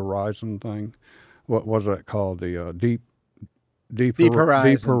Event Horizon thing. What was that called? The Deep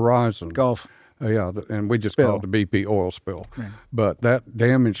Horizon. Gulf. Yeah, and we just spill. called it the BP oil spill. Right. But that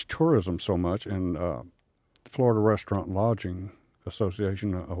damaged tourism so much, and the Florida Restaurant and Lodging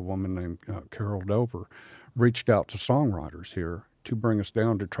Association, a woman named Carol Dover, reached out to songwriters here to bring us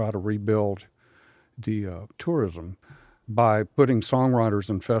down to try to rebuild the tourism by putting songwriters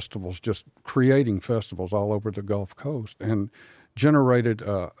in festivals, just creating festivals all over the Gulf Coast, and generated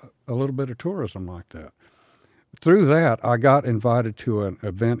a little bit of tourism like that. Through that, I got invited to an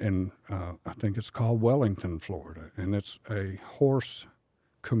event in, I think it's called Wellington, Florida, and it's a horse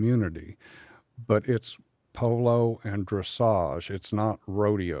community, but it's polo and dressage. It's not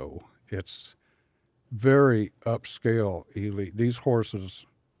rodeo. It's very upscale, elite. These horses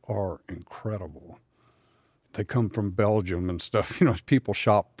are incredible. They come from Belgium and stuff. You know, people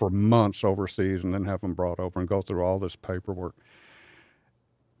shop for months overseas and then have them brought over and go through all this paperwork.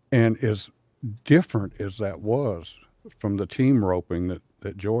 And as different as that was from the team roping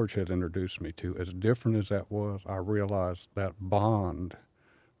that George had introduced me to, as different as that was, I realized that bond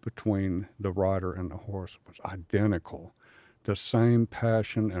between the rider and the horse was identical. The same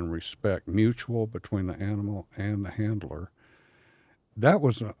passion and respect, mutual between the animal and the handler. That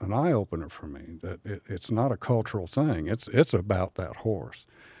was an eye-opener for me, that it's not a cultural thing. It's about that horse.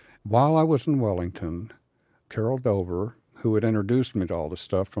 While I was in Wellington, Carol Dover, who had introduced me to all this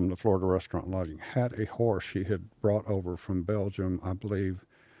stuff from the Florida Restaurant and Lodging, had a horse she had brought over from Belgium, I believe,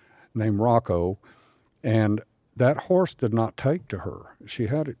 named Rocco, and that horse did not take to her. She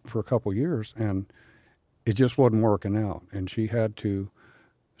had it for a couple years, and it just wasn't working out, and she had to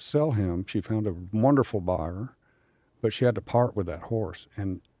sell him. She found a wonderful buyer, but she had to part with that horse,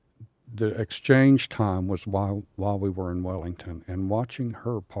 and the exchange time was while we were in Wellington, and watching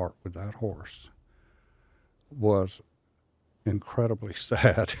her part with that horse was incredibly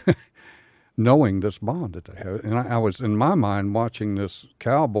sad, knowing this bond that they had. And I was, in my mind, watching this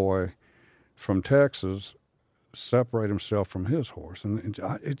cowboy from Texas separate himself from his horse. And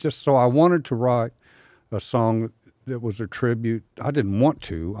it just, so I wanted to write a song that was a tribute. I didn't want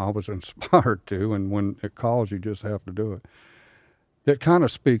to. I was inspired to, and when it calls, you just have to do it. That kind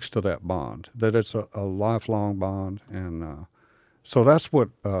of speaks to that bond, that it's a lifelong bond. And so that's what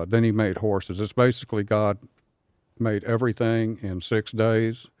Then He Made Horses. It's basically God made everything in 6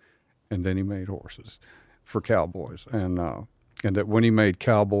 days, and then He made horses for cowboys. And that when He made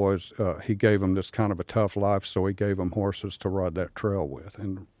cowboys, He gave them this kind of a tough life, so He gave them horses to ride that trail with.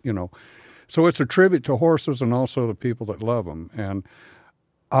 And, you know, so it's a tribute to horses and also the people that love them. And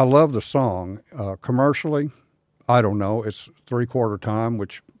I love the song. Commercially, I don't know. It's 3/4 time,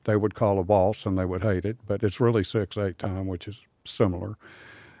 which they would call a waltz, and they would hate it. But it's really 6/8 time, which is similar.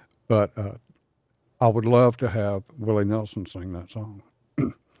 But I would love to have Willie Nelson sing that song.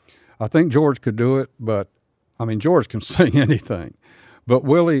 I think George could do it, but, I mean, George can sing anything. But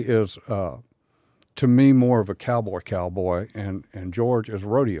Willie is, to me, more of a cowboy, and George is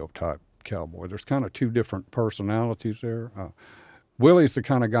rodeo-type cowboy. There's kind of two different personalities there. Willie's the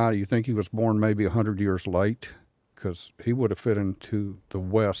kind of guy you think he was born maybe 100 years late, because he would have fit into the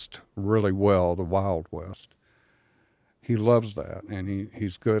West really well, the Wild West. He loves that, and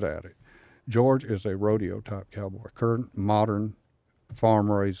he's good at it. George is a rodeo-type cowboy, current, modern,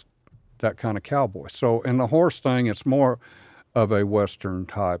 farm-raised, that kind of cowboy. So in the horse thing, it's more of a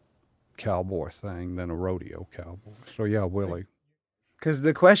Western-type cowboy thing than a rodeo cowboy. So, yeah, Willie. Because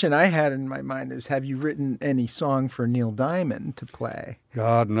the question I had in my mind is, have you written any song for Neil Diamond to play?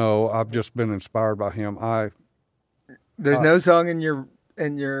 God, no. I've just been inspired by him. There's no song in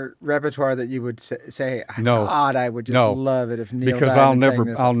your repertoire that you would say, no, God, I would just love it if Neil because Diamond I'll sang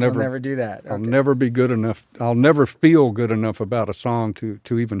this. I'll never do that. I'll never be good enough. I'll never feel good enough about a song to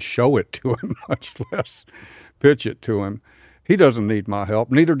even show it to him, much less pitch it to him. He doesn't need my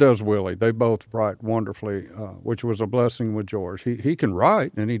help. Neither does Willie. They both write wonderfully, which was a blessing with George. He can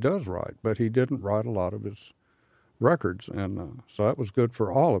write, and he does write, but he didn't write a lot of his records, and so that was good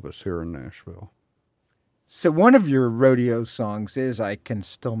for all of us here in Nashville. So one of your rodeo songs is "I Can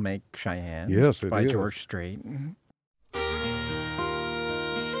Still Make Cheyenne." Yes, it by is. George Strait.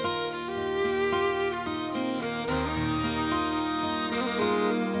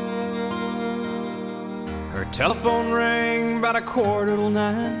 Her telephone rang about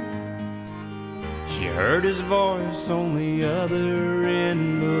 9:15. She heard his voice on the other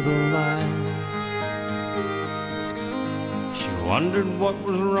end of the line. She wondered what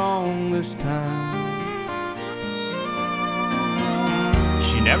was wrong this time.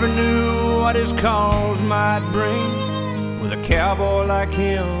 She never knew what his calls might bring. With a cowboy like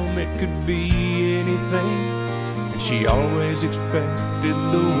him, it could be anything. And she always expected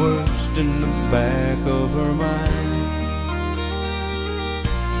the worst in the back of her mind.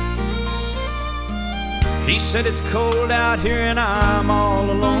 He said it's cold out here and I'm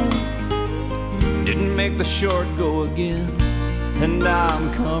all alone. Didn't make the short go again, and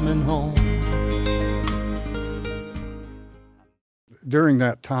I'm coming home. During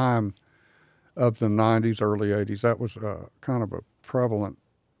that time of the 90s, early 80s, that was kind of a prevalent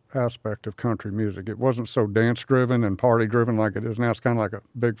aspect of country music. It wasn't so dance-driven and party-driven like it is now. It's kind of like a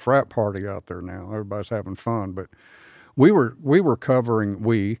big frat party out there now. Everybody's having fun. But we were covering,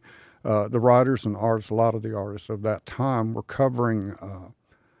 the writers and artists, a lot of the artists of that time were covering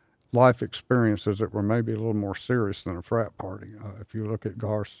life experiences that were maybe a little more serious than a frat party. If you look at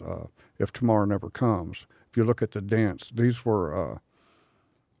Garth's If Tomorrow Never Comes, if you look at The Dance, these were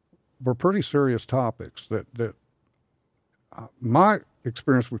pretty serious topics that my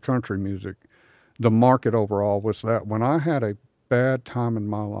experience with country music, the market overall was that when I had a bad time in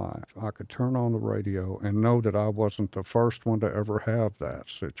my life, I could turn on the radio and know that I wasn't the first one to ever have that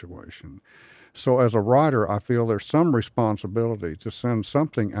situation. So as a writer, I feel there's some responsibility to send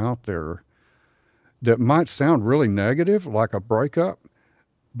something out there that might sound really negative, like a breakup,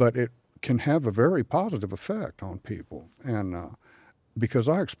 but it can have a very positive effect on people. And because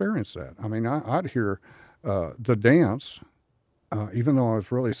I experienced that. I mean, I'd hear The Dance, even though I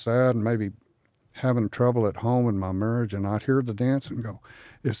was really sad and maybe having trouble at home in my marriage, and I'd hear The Dance and go,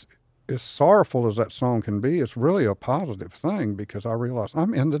 as sorrowful as that song can be, it's really a positive thing because I realized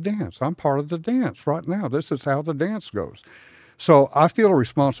I'm in the dance. I'm part of the dance right now. This is how the dance goes. So I feel a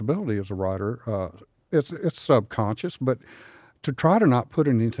responsibility as a writer. It's subconscious, but to try to not put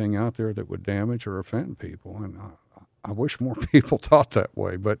anything out there that would damage or offend people. And I wish more people thought that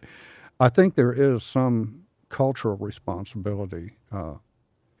way, but I think there is some cultural responsibility,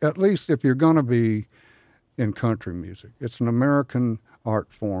 at least if you're going to be in country music. It's an American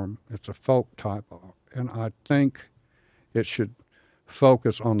art form. It's a folk type, and I think it should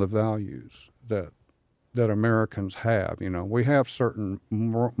focus on the values that Americans have. You know, we have certain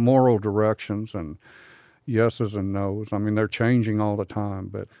moral directions and yeses and nos. I mean, they're changing all the time,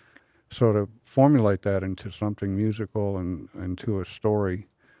 but so to formulate that into something musical and into a story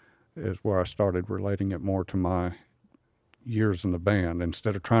is where I started relating it more to my years in the band.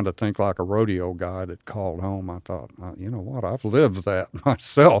 Instead of trying to think like a rodeo guy that called home, I thought, you know what, I've lived that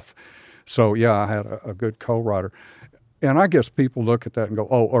myself. So, yeah, I had a good co-writer. And I guess people look at that and go,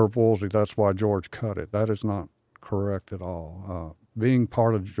 oh, Irv Woolsey, that's why George cut it. That is not correct at all. Being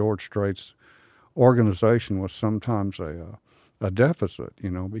part of George Strait's organization was sometimes a deficit, you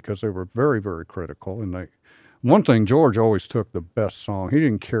know, because they were very, very critical. And one thing, George always took the best song. He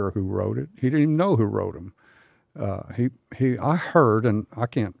didn't care who wrote it. He didn't even know who wrote them. I heard, and I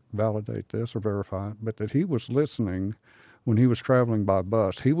can't validate this or verify it, but that he was listening when he was traveling by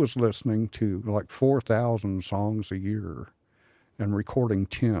bus. He was listening to like 4,000 songs a year and recording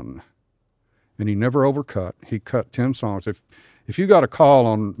 10. And he never overcut. He cut 10 songs. If you got a call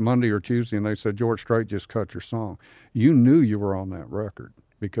on Monday or Tuesday and they said, George Strait just cut your song, you knew you were on that record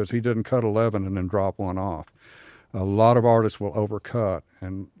because he didn't cut 11 and then drop one off. A lot of artists will overcut,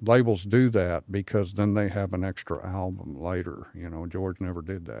 and labels do that because then they have an extra album later. You know, George never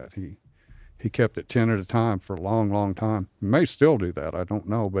did that. He kept it 10 at a time for a long, long time. He may still do that. I don't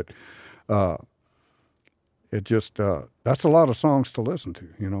know, but it just that's a lot of songs to listen to.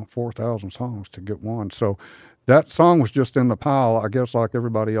 You know, 4,000 songs to get one. So That song was just in the pile, I guess, like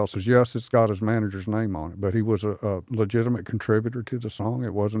everybody else's. Yes, it's got his manager's name on it, but he was a legitimate contributor to the song.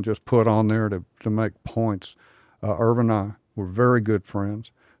 It wasn't just put on there to make points. Irvin and I were very good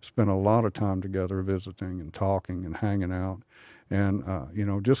friends, spent a lot of time together visiting and talking and hanging out. And,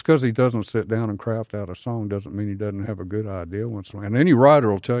 just because he doesn't sit down and craft out a song doesn't mean he doesn't have a good idea once in a while. And any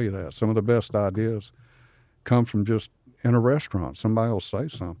writer will tell you that. Some of the best ideas come from just in a restaurant. Somebody will say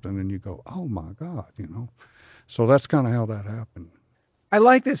something, and you go, oh, my God, So that's kind of how that happened. I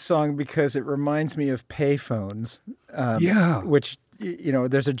like this song because it reminds me of payphones. Which,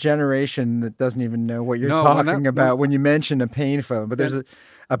 there's a generation that doesn't even know what you're talking about when you mention a payphone, but there's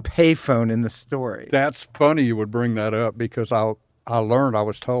a payphone in the story. That's funny you would bring that up because I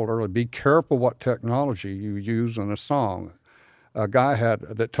was told early, be careful what technology you use in a song. A guy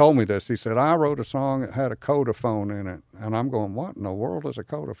that told me this. He said, I wrote a song that had a codaphone in it. And I'm going, what in the world is a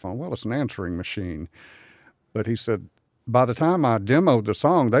codaphone? Well, it's an answering machine. But he said, by the time I demoed the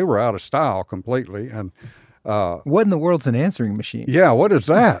song, they were out of style completely. And what in the world's an answering machine? Yeah, what is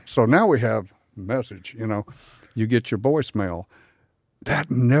that? So now we have message, you get your voicemail.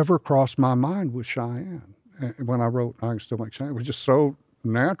 That never crossed my mind with Cheyenne. When I wrote I Can Still Make Cheyenne, it was just so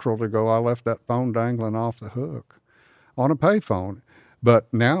natural to go, I left that phone dangling off the hook on a payphone.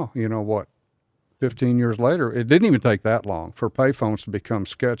 But now, 15 years later, it didn't even take that long for payphones to become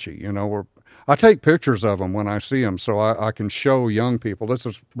sketchy. I take pictures of them when I see them so I can show young people, this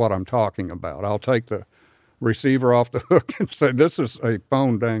is what I'm talking about. I'll take the receiver off the hook and say, this is a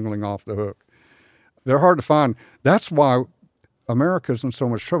phone dangling off the hook. They're hard to find. That's why America's in so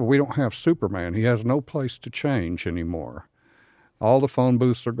much trouble. We don't have Superman. He has no place to change anymore. All the phone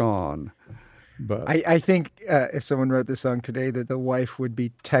booths are gone. But I think if someone wrote this song today, that the wife would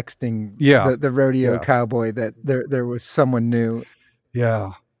be texting the rodeo cowboy that there was someone new.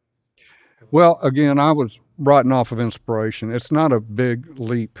 Yeah. Well, again, I was writing off of inspiration. It's not a big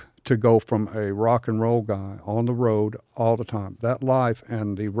leap to go from a rock and roll guy on the road all the time. That life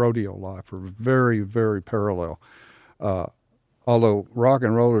and the rodeo life are very, very parallel. Although rock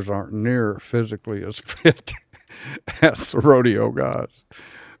and rollers aren't near physically as fit as the rodeo guys.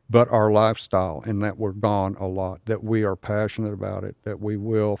 But our lifestyle, and that we're gone a lot, that we are passionate about it, that we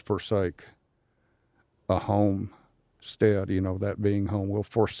will forsake a homestead, that being home. We'll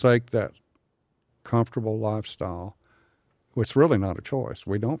forsake that comfortable lifestyle. It's really not a choice.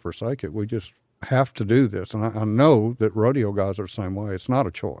 We don't forsake it. We just have to do this. And I know that rodeo guys are the same way. It's not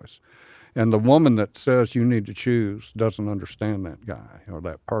a choice. And the woman that says you need to choose doesn't understand that guy or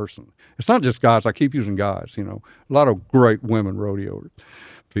that person. It's not just guys. I keep using guys, a lot of great women rodeo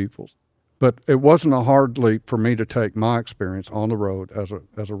people. But it wasn't a hard leap for me to take my experience on the road as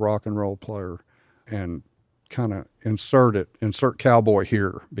a rock and roll player and kind of insert cowboy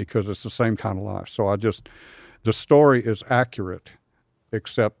here because it's the same kind of life. So the story is accurate,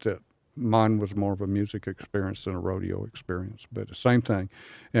 except that mine was more of a music experience than a rodeo experience, but the same thing.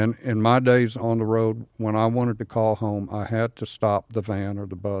 And in my days on the road, when I wanted to call home, I had to stop the van or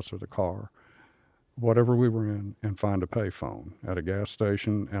the bus or the car, whatever we were in, and find a payphone at a gas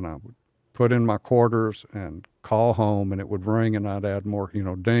station, and I would put in my quarters and call home, and it would ring, and I'd add more,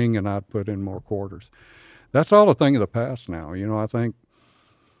 ding, and I'd put in more quarters. That's all a thing of the past now. I think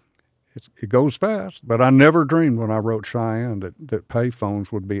it goes fast, but I never dreamed when I wrote Cheyenne that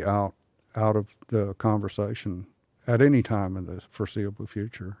payphones would be out of the conversation at any time in the foreseeable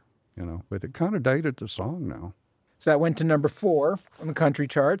future, but it kind of dated the song now. So that went to number 4 on the country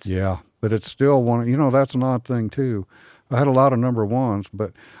charts. Yeah, but it's still one, that's an odd thing too. I had a lot of number ones,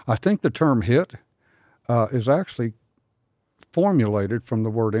 but I think the term hit is actually formulated from the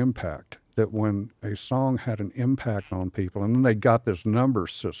word impact, that when a song had an impact on people, and then they got this number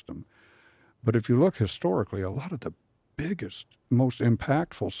system. But if you look historically, a lot of the biggest, most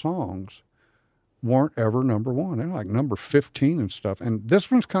impactful songs weren't ever number one. They're like number 15 and stuff. And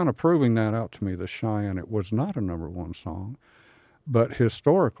this one's kind of proving that out to me, the Cheyenne. It was not a number one song, but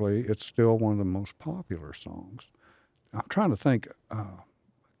historically, it's still one of the most popular songs. I'm trying to think,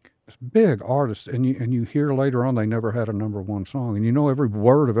 big artists, and you hear later on they never had a number one song, and every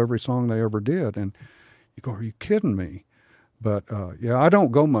word of every song they ever did, and you go, are you kidding me? But, I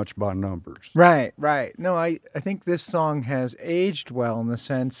don't go much by numbers. Right. No, I think this song has aged well in the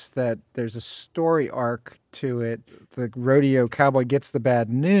sense that there's a story arc to it. The rodeo cowboy gets the bad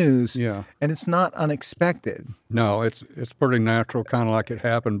news, and it's not unexpected. No, it's pretty natural, kind of like it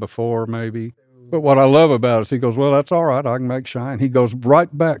happened before maybe. But what I love about it is he goes, well, that's all right, I can make Cheyenne. He goes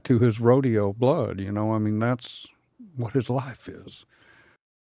right back to his rodeo blood, that's what his life is.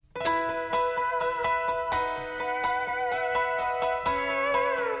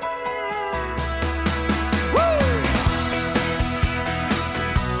 Woo!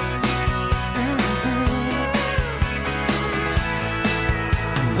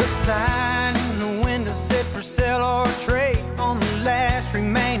 The sign in the window said for sale or trade on the last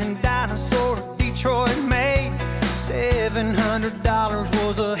remaining dinosaur Detroit made. $700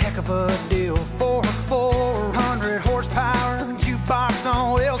 was a heck of a deal for a 400 horsepower jukebox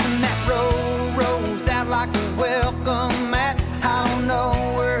on wheels, and that road rolls out like a welcome mat. I don't know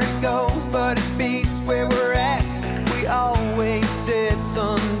where it goes, but it beats where we're at. We always said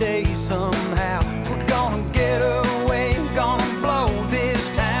someday, somehow, we're gonna get away, gonna blow this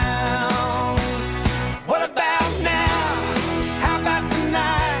town. What about now? How about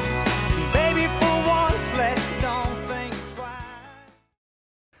tonight? Baby, for once, let's don't think twice.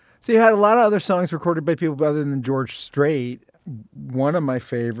 So you had a lot of other songs recorded by people other than George Strait. One of my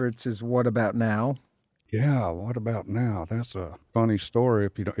favorites is What About Now? Yeah, What About Now? That's a funny story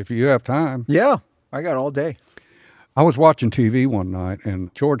if you have time. Yeah, I got all day. I was watching TV one night,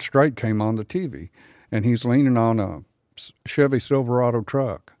 and George Strait came on the TV, and he's leaning on a Chevy Silverado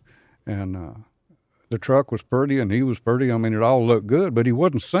truck. And the truck was pretty, and he was pretty. I mean, it all looked good, but he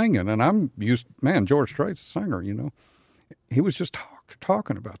wasn't singing. And I'm used, man, George Strait's a singer, you know. He was just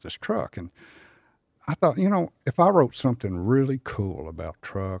talking about this truck. And I thought, you know, if I wrote something really cool about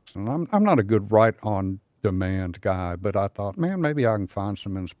trucks, and I'm not a good right-on-demand guy, but I thought, man, maybe I can find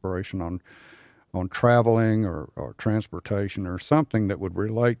some inspiration on traveling or transportation or something that would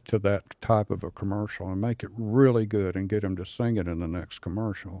relate to that type of a commercial and make it really good and get him to sing it in the next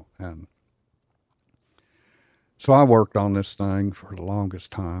commercial. And so I worked on this thing for the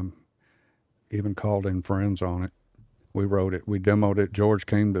longest time, even called in friends on it. We wrote it. We demoed it. George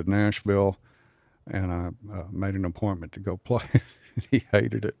came to Nashville, and I made an appointment to go play it. He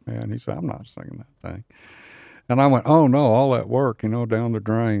hated it, man. He said, I'm not singing that thing. And I went, oh, no, all that work, you know, down the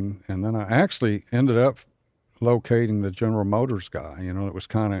drain. And then I actually ended up locating the General Motors guy, you know, that was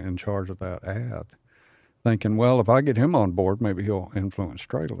kind of in charge of that ad, thinking, well, if I get him on board, maybe he'll influence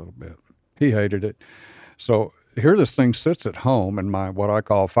Strait a little bit. He hated it. So here this thing sits at home in my what I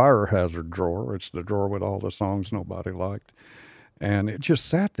call fire hazard drawer. It's the drawer with all the songs nobody liked. And it just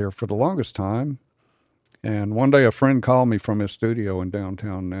sat there for the longest time. And one day a friend called me from his studio in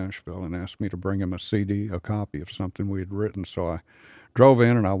downtown Nashville and asked me to bring him a CD, a copy of something we had written. So I drove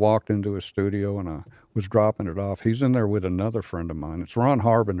in and I walked into his studio and I was dropping it off. He's in there with another friend of mine. It's Ron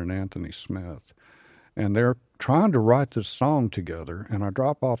Harbin and Anthony Smith. And they're trying to write this song together. And I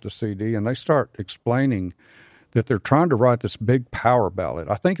drop off the CD and they start explaining that they're trying to write this big power ballad.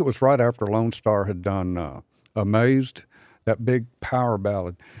 I think it was right after Lone Star had done Amazed, that big power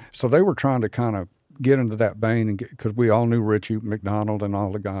ballad. So they were trying to kind of get into that vein, and because we all knew Richie McDonald and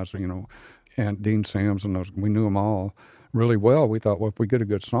all the guys, you know, and Dean Sams and those, we knew them all really well. We thought, well, if we get a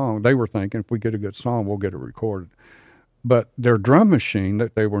good song, they were thinking, if we get a good song, we'll get it recorded. But their drum machine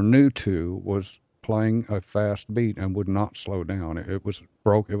that they were new to was playing a fast beat and would not slow down. It was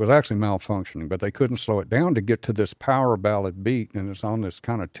broke. It was actually malfunctioning, but they couldn't slow it down to get to this power ballad beat, and it's on this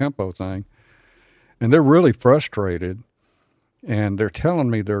kind of tempo thing. And they're really frustrated. And they're telling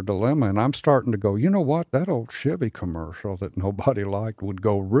me their dilemma, and I'm starting to go, you know what, that old Chevy commercial that nobody liked would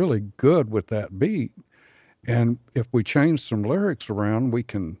go really good with that beat. And if we change some lyrics around, we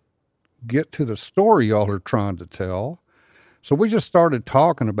can get to the story y'all are trying to tell. So we just started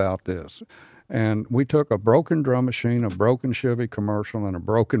talking about this. And we took a broken drum machine, a broken Chevy commercial, and a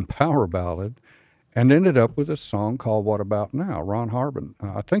broken power ballad, and ended up with a song called What About Now, Ron Harbin.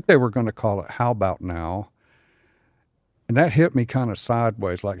 I think they were going to call it How About Now. And that hit me kind of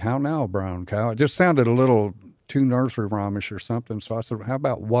sideways, like, how now, brown cow? It just sounded a little too nursery rhymish or something. So I said, how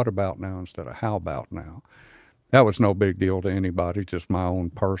about what about now instead of how about now? That was no big deal to anybody, just my own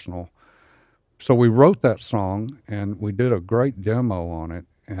personal. So we wrote that song, and we did a great demo on it,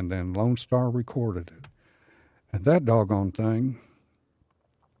 and then Lone Star recorded it. And that doggone thing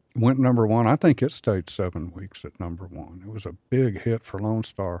went number one. I think it stayed 7 weeks at number one. It was a big hit for Lone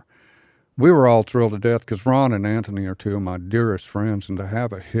Star. We were all thrilled to death because Ron and Anthony are two of my dearest friends, and to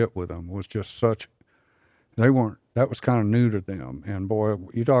have a hit with them was just such, that was kind of new to them. And boy,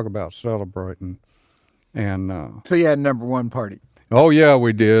 you talk about celebrating. And so you had number one party. Oh, yeah,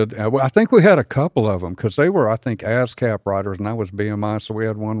 we did. I think we had a couple of them because they were, I think, ASCAP writers, and I was BMI, so we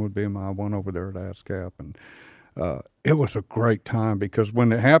had one with BMI, one over there at ASCAP. And it was a great time because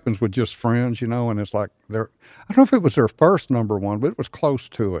when it happens with just friends, you know, and it's like I don't know if it was their first number one, but it was close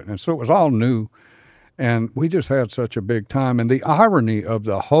to it. And so it was all new. And we just had such a big time. And the irony of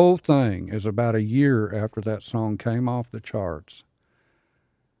the whole thing is about a year after that song came off the charts,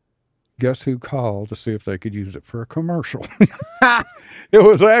 guess who called to see if they could use it for a commercial? It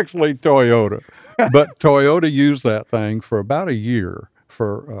was actually Toyota. But Toyota used that thing for about a year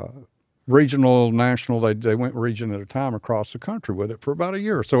for regional, national. They went region at a time across the country with it for about a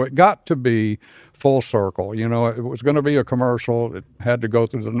year. So it got to be full circle. You know, it was going to be a commercial. It had to go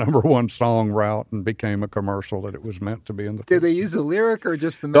through the number one song route and became a commercial that it was meant to be in the. Did they use the lyric or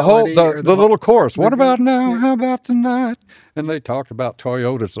just the melody? The little chorus. What about now? How about tonight? And they talked about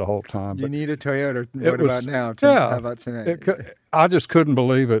Toyotas the whole time. You need a Toyota. What about now? How about tonight? I just couldn't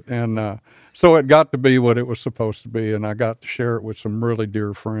believe it. And so it got to be what it was supposed to be. And I got to share it with some really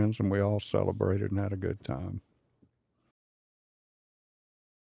dear friends, and we all celebrated and had a good time.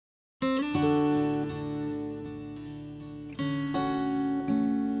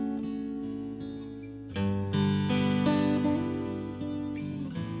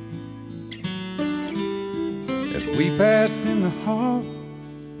 As we passed in the hall,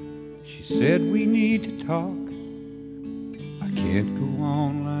 she said we need to talk. I can't go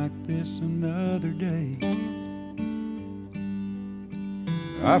on like this another day.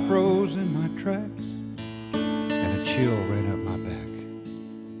 I froze in my tracks and a chill ran up my back,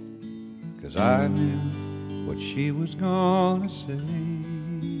 'cause I knew what she was gonna say.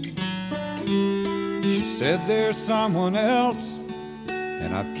 She said there's someone else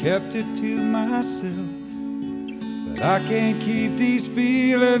and I've kept it to myself, but I can't keep these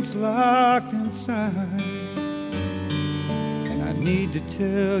feelings locked inside. And I need to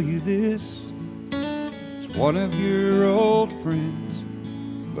tell you this, it's one of your old friends,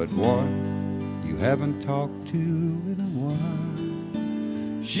 but one you haven't talked to in a while.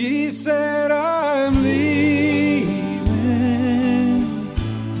 She said, I'm leaving,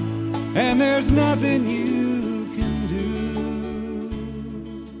 and there's nothing you can do.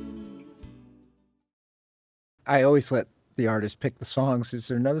 I always let the artist pick the songs. Is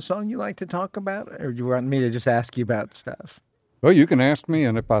there another song you like to talk about, or do you want me to just ask you about stuff? Well, you can ask me,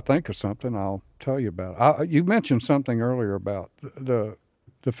 and if I think of something, I'll tell you about it. You mentioned something earlier about the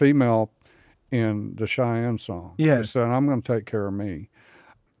female in the Cheyenne song. Yes. So I'm going to take care of me.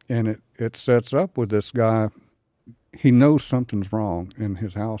 And it sets up with this guy. He knows something's wrong in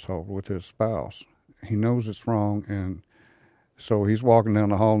his household with his spouse. He knows it's wrong, and so he's walking down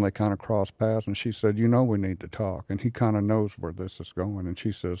the hall, and they kind of cross paths, and she said, you know, we need to talk. And he kind of knows where this is going. And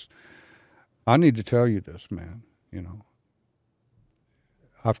she says, I need to tell you this, man, you know.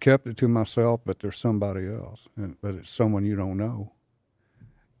 I've kept it to myself, but there's somebody else, but it's someone you don't know.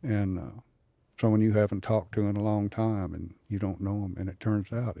 And someone you haven't talked to in a long time, and you don't know him, and it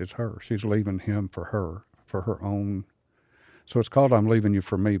turns out it's her. She's leaving him for her own. So it's called I'm Leaving You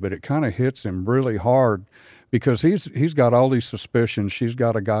for Me, but it kind of hits him really hard because he's got all these suspicions. She's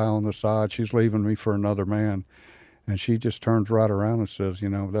got a guy on the side. She's leaving me for another man. And she just turns right around and says, you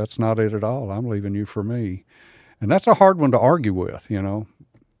know, that's not it at all. I'm leaving you for me. And that's a hard one to argue with, you know.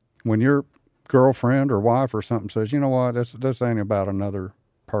 When your girlfriend or wife or something says, you know what, this ain't about another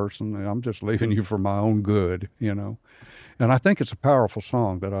person, and I'm just leaving you for my own good, you know. And I think it's a powerful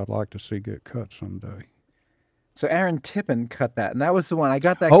song that I'd like to see get cut someday. So Aaron Tippin cut that, and that was the one I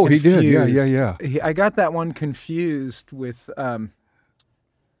got that. Oh, confused. He did, yeah. I got that one confused with.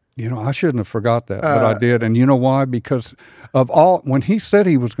 You know, I shouldn't have forgot that, but I did, and you know why? Because of all, when he said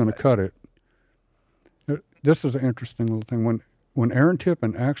he was going to cut it, this is an interesting little thing. When Aaron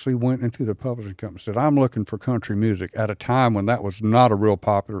Tippin actually went into the publishing company and said, I'm looking for country music, at a time when that was not a real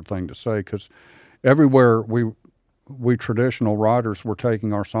popular thing to say, because everywhere we traditional writers were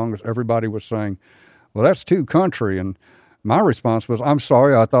taking our songs, everybody was saying, well, that's too country. And my response was, I'm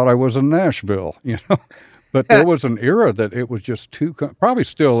sorry, I thought I was in Nashville, you know. But there was an era that it was just too, probably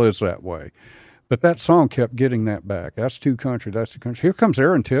still is that way. But that song kept getting that back. That's too country. That's too country. Here comes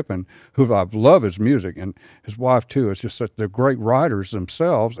Aaron Tippin, who I love his music, and his wife too. It's just that they're great writers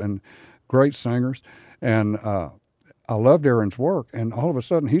themselves and great singers. And I loved Aaron's work. And all of a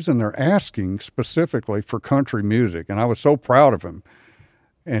sudden, he's in there asking specifically for country music, and I was so proud of him.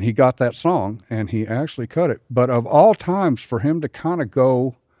 And he got that song, and he actually cut it. But of all times, for him to kind of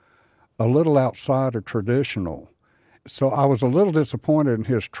go a little outside of traditional. So I was a little disappointed in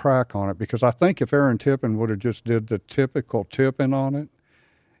his track on it, because I think if Aaron Tippin would have just did the typical Tippin on it,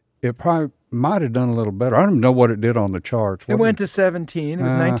 it probably might have done a little better. I don't even know what it did on the charts. It went to 17. It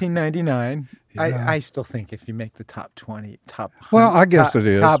was 1999. Yeah. I still think if you make the top 20, top 100, well, I guess it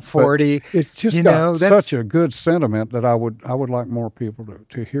is top 40. It's just got such a good sentiment that I would like more people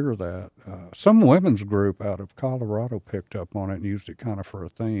to hear that. Some women's group out of Colorado picked up on it and used it kind of for a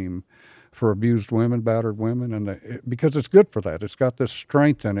theme for abused women, battered women, and because it's good for that. It's got this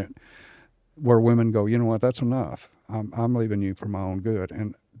strength in it where women go, you know what, that's enough. I'm leaving you for my own good.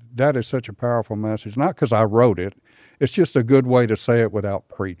 And that is such a powerful message, not because I wrote it. It's just a good way to say it without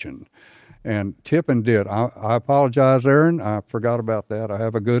preaching. And Tippin did. I apologize, Aaron. I forgot about that. I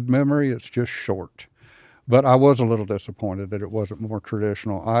have a good memory. It's just short. But I was a little disappointed that it wasn't more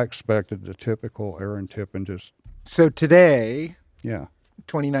traditional. I expected the typical Aaron Tippin just... So today, yeah,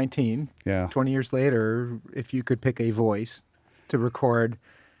 2019, yeah, 20 years later, if you could pick a voice to record...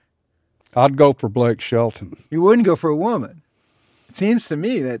 I'd go for Blake Shelton. You wouldn't go for a woman. It seems to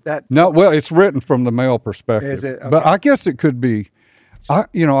me that... No, well, it's written from the male perspective. Is it? Okay. But I guess it could be... I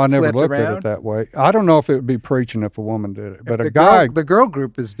never Flipped looked at around? it that way. I don't know if it would be preaching if a woman did it. But If a guy... the girl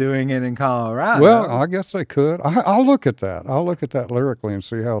group is doing it in Colorado. Well, I guess they could. I'll look at that. I'll look at that lyrically and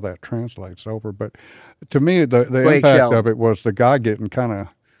see how that translates over. But to me, the Blake impact Shelton. of it was the guy getting kind of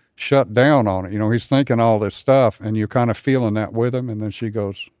shut down on it. He's thinking all this stuff, and you're kind of feeling that with him. And then she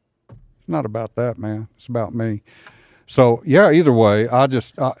goes, "It's not about that, man. It's about me." So, yeah, either way,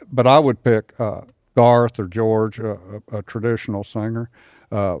 but I would pick Garth or George, a traditional singer.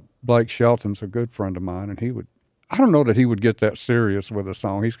 Blake Shelton's a good friend of mine, and I don't know that he would get that serious with a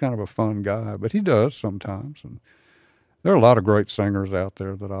song. He's kind of a fun guy, but he does sometimes. And there are a lot of great singers out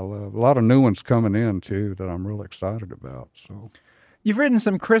there that I love. A lot of new ones coming in, too, that I'm real excited about. So You've written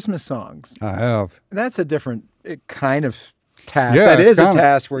some Christmas songs. I have. That's a different kind of task. Yeah, that it's is a kinda-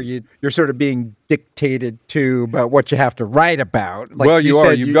 task where you're sort of being dictated to about what you have to write about. Like well, you are.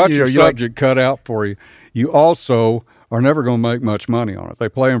 said, You've got your you like- subject cut out for you. You also are never going to make much money on it. They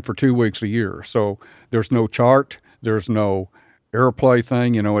play them for 2 weeks a year. So there's no chart. There's no airplay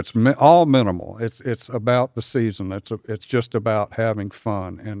thing. It's all minimal. It's about the season. It's just about having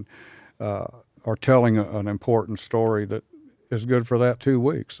fun and or telling an important story that is good for that 2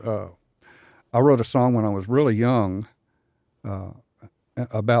 weeks. I wrote a song when I was really young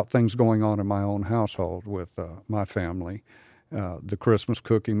about things going on in my own household with my family, the Christmas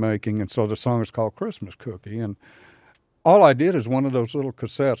cookie making. And so the song is called Christmas Cookie. And all I did is one of those little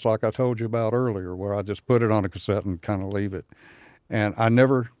cassettes like I told you about earlier, where I just put it on a cassette and kind of leave it. And I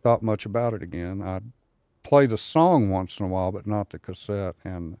never thought much about it again. I'd play the song once in a while, but not the cassette.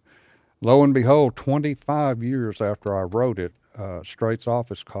 And lo and behold, 25 years after I wrote it, Strait's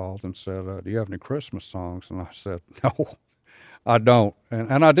office called and said, "Do you have any Christmas songs?" And I said, "No, I don't."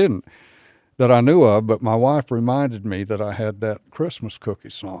 And I didn't, that I knew of, but my wife reminded me that I had that Christmas cookie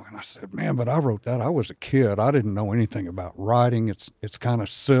song. And I said, "Man, but I wrote that. I was a kid. I didn't know anything about writing. It's kind of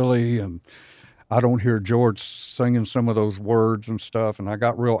silly, and I don't hear George singing some of those words and stuff." And I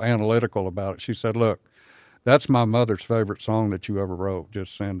got real analytical about it. She said, "Look, that's my mother's favorite song that you ever wrote.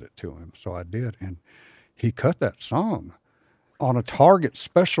 Just send it to him." So I did, and he cut that song on a Target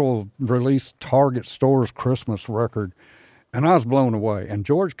special release, Target Stores Christmas record. And I was blown away. And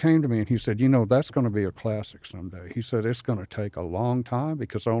George came to me and he said, "That's going to be a classic someday." He said, "It's going to take a long time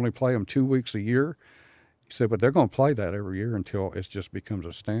because I only play them 2 weeks a year." He said, "But they're going to play that every year until it just becomes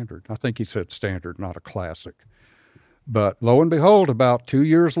a standard." I think he said standard, not a classic. But lo and behold, about 2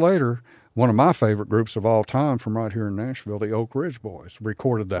 years later, one of my favorite groups of all time from right here in Nashville, the Oak Ridge Boys,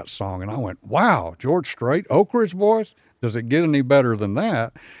 recorded that song. And I went, "Wow, George Strait, Oak Ridge Boys? Does it get any better than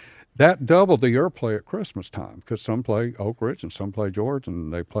that?" That doubled the airplay at Christmas time because some play Oak Ridge and some play George,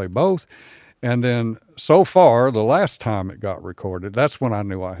 and they play both. And then so far, the last time it got recorded, that's when I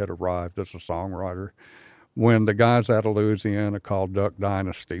knew I had arrived as a songwriter, when the guys out of Louisiana called Duck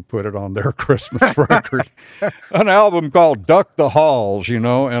Dynasty put it on their Christmas record, an album called Duck the Halls,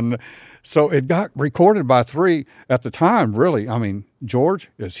 and so it got recorded by three at the time, really. I mean, George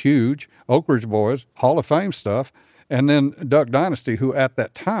is huge, Oak Ridge Boys, Hall of Fame stuff, and then Duck Dynasty, who at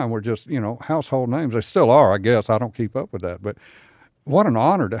that time were just, household names. They still are, I guess. I don't keep up with that. But what an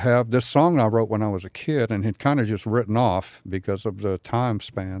honor to have this song I wrote when I was a kid and had kind of just written off because of the time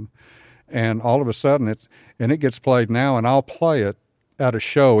span. And all of a sudden, it gets played now, and I'll play it at a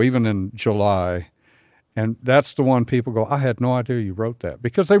show, even in July. And that's the one people go, "I had no idea you wrote that."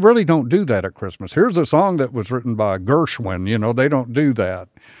 Because they really don't do that at Christmas. Here's a song that was written by Gershwin. They don't do that.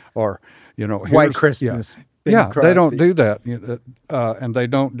 Or, White Christmas. Yeah, they don't do that. And they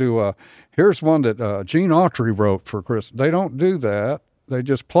don't do, here's one that Gene Autry wrote for Christmas. They don't do that. They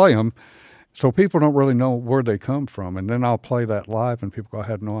just play them. So people don't really know where they come from. And then I'll play that live, and people go, "I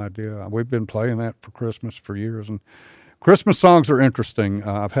had no idea." We've been playing that for Christmas for years. And Christmas songs are interesting.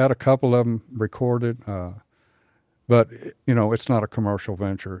 I've had a couple of them recorded, but, it's not a commercial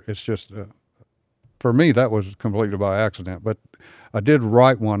venture. It's just, for me, that was completely by accident. But I did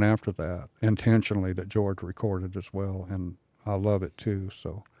write one after that intentionally that George recorded as well, and I love it too.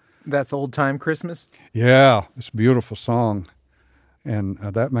 So That's Old Time Christmas? Yeah, it's a beautiful song. And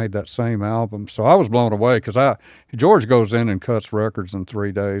that made that same album. So I was blown away because George goes in and cuts records in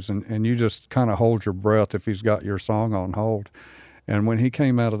 3 days, and you just kind of hold your breath if he's got your song on hold. And when he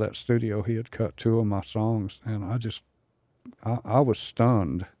came out of that studio, he had cut 2 of my songs, and I was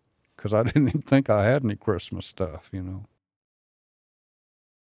stunned because I didn't even think I had any Christmas stuff, you know.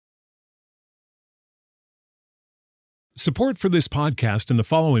 Support for this podcast and the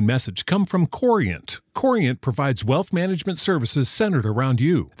following message come from Corient. Corient provides wealth management services centered around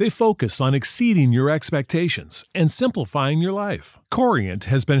you. They focus on exceeding your expectations and simplifying your life. Corient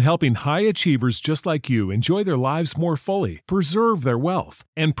has been helping high achievers just like you enjoy their lives more fully, preserve their wealth,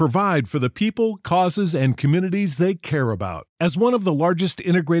 and provide for the people, causes, and communities they care about. As one of the largest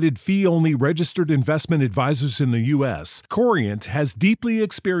integrated fee-only registered investment advisors in the U.S., Corient has deeply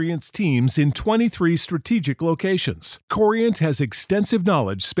experienced teams in 23 strategic locations. Corient has extensive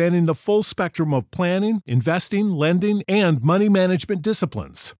knowledge spanning the full spectrum of planning, investing, lending, and money management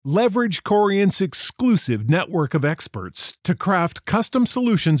disciplines. Leverage Corient's exclusive network of experts to craft custom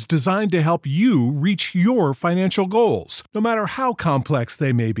solutions designed to help you reach your financial goals, no matter how complex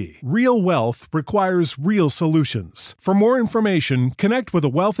they may be. Real wealth requires real solutions. For more information, connect with a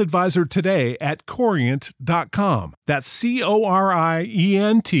wealth advisor today at Corient.com. That's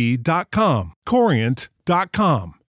Corient.com. Corient.com.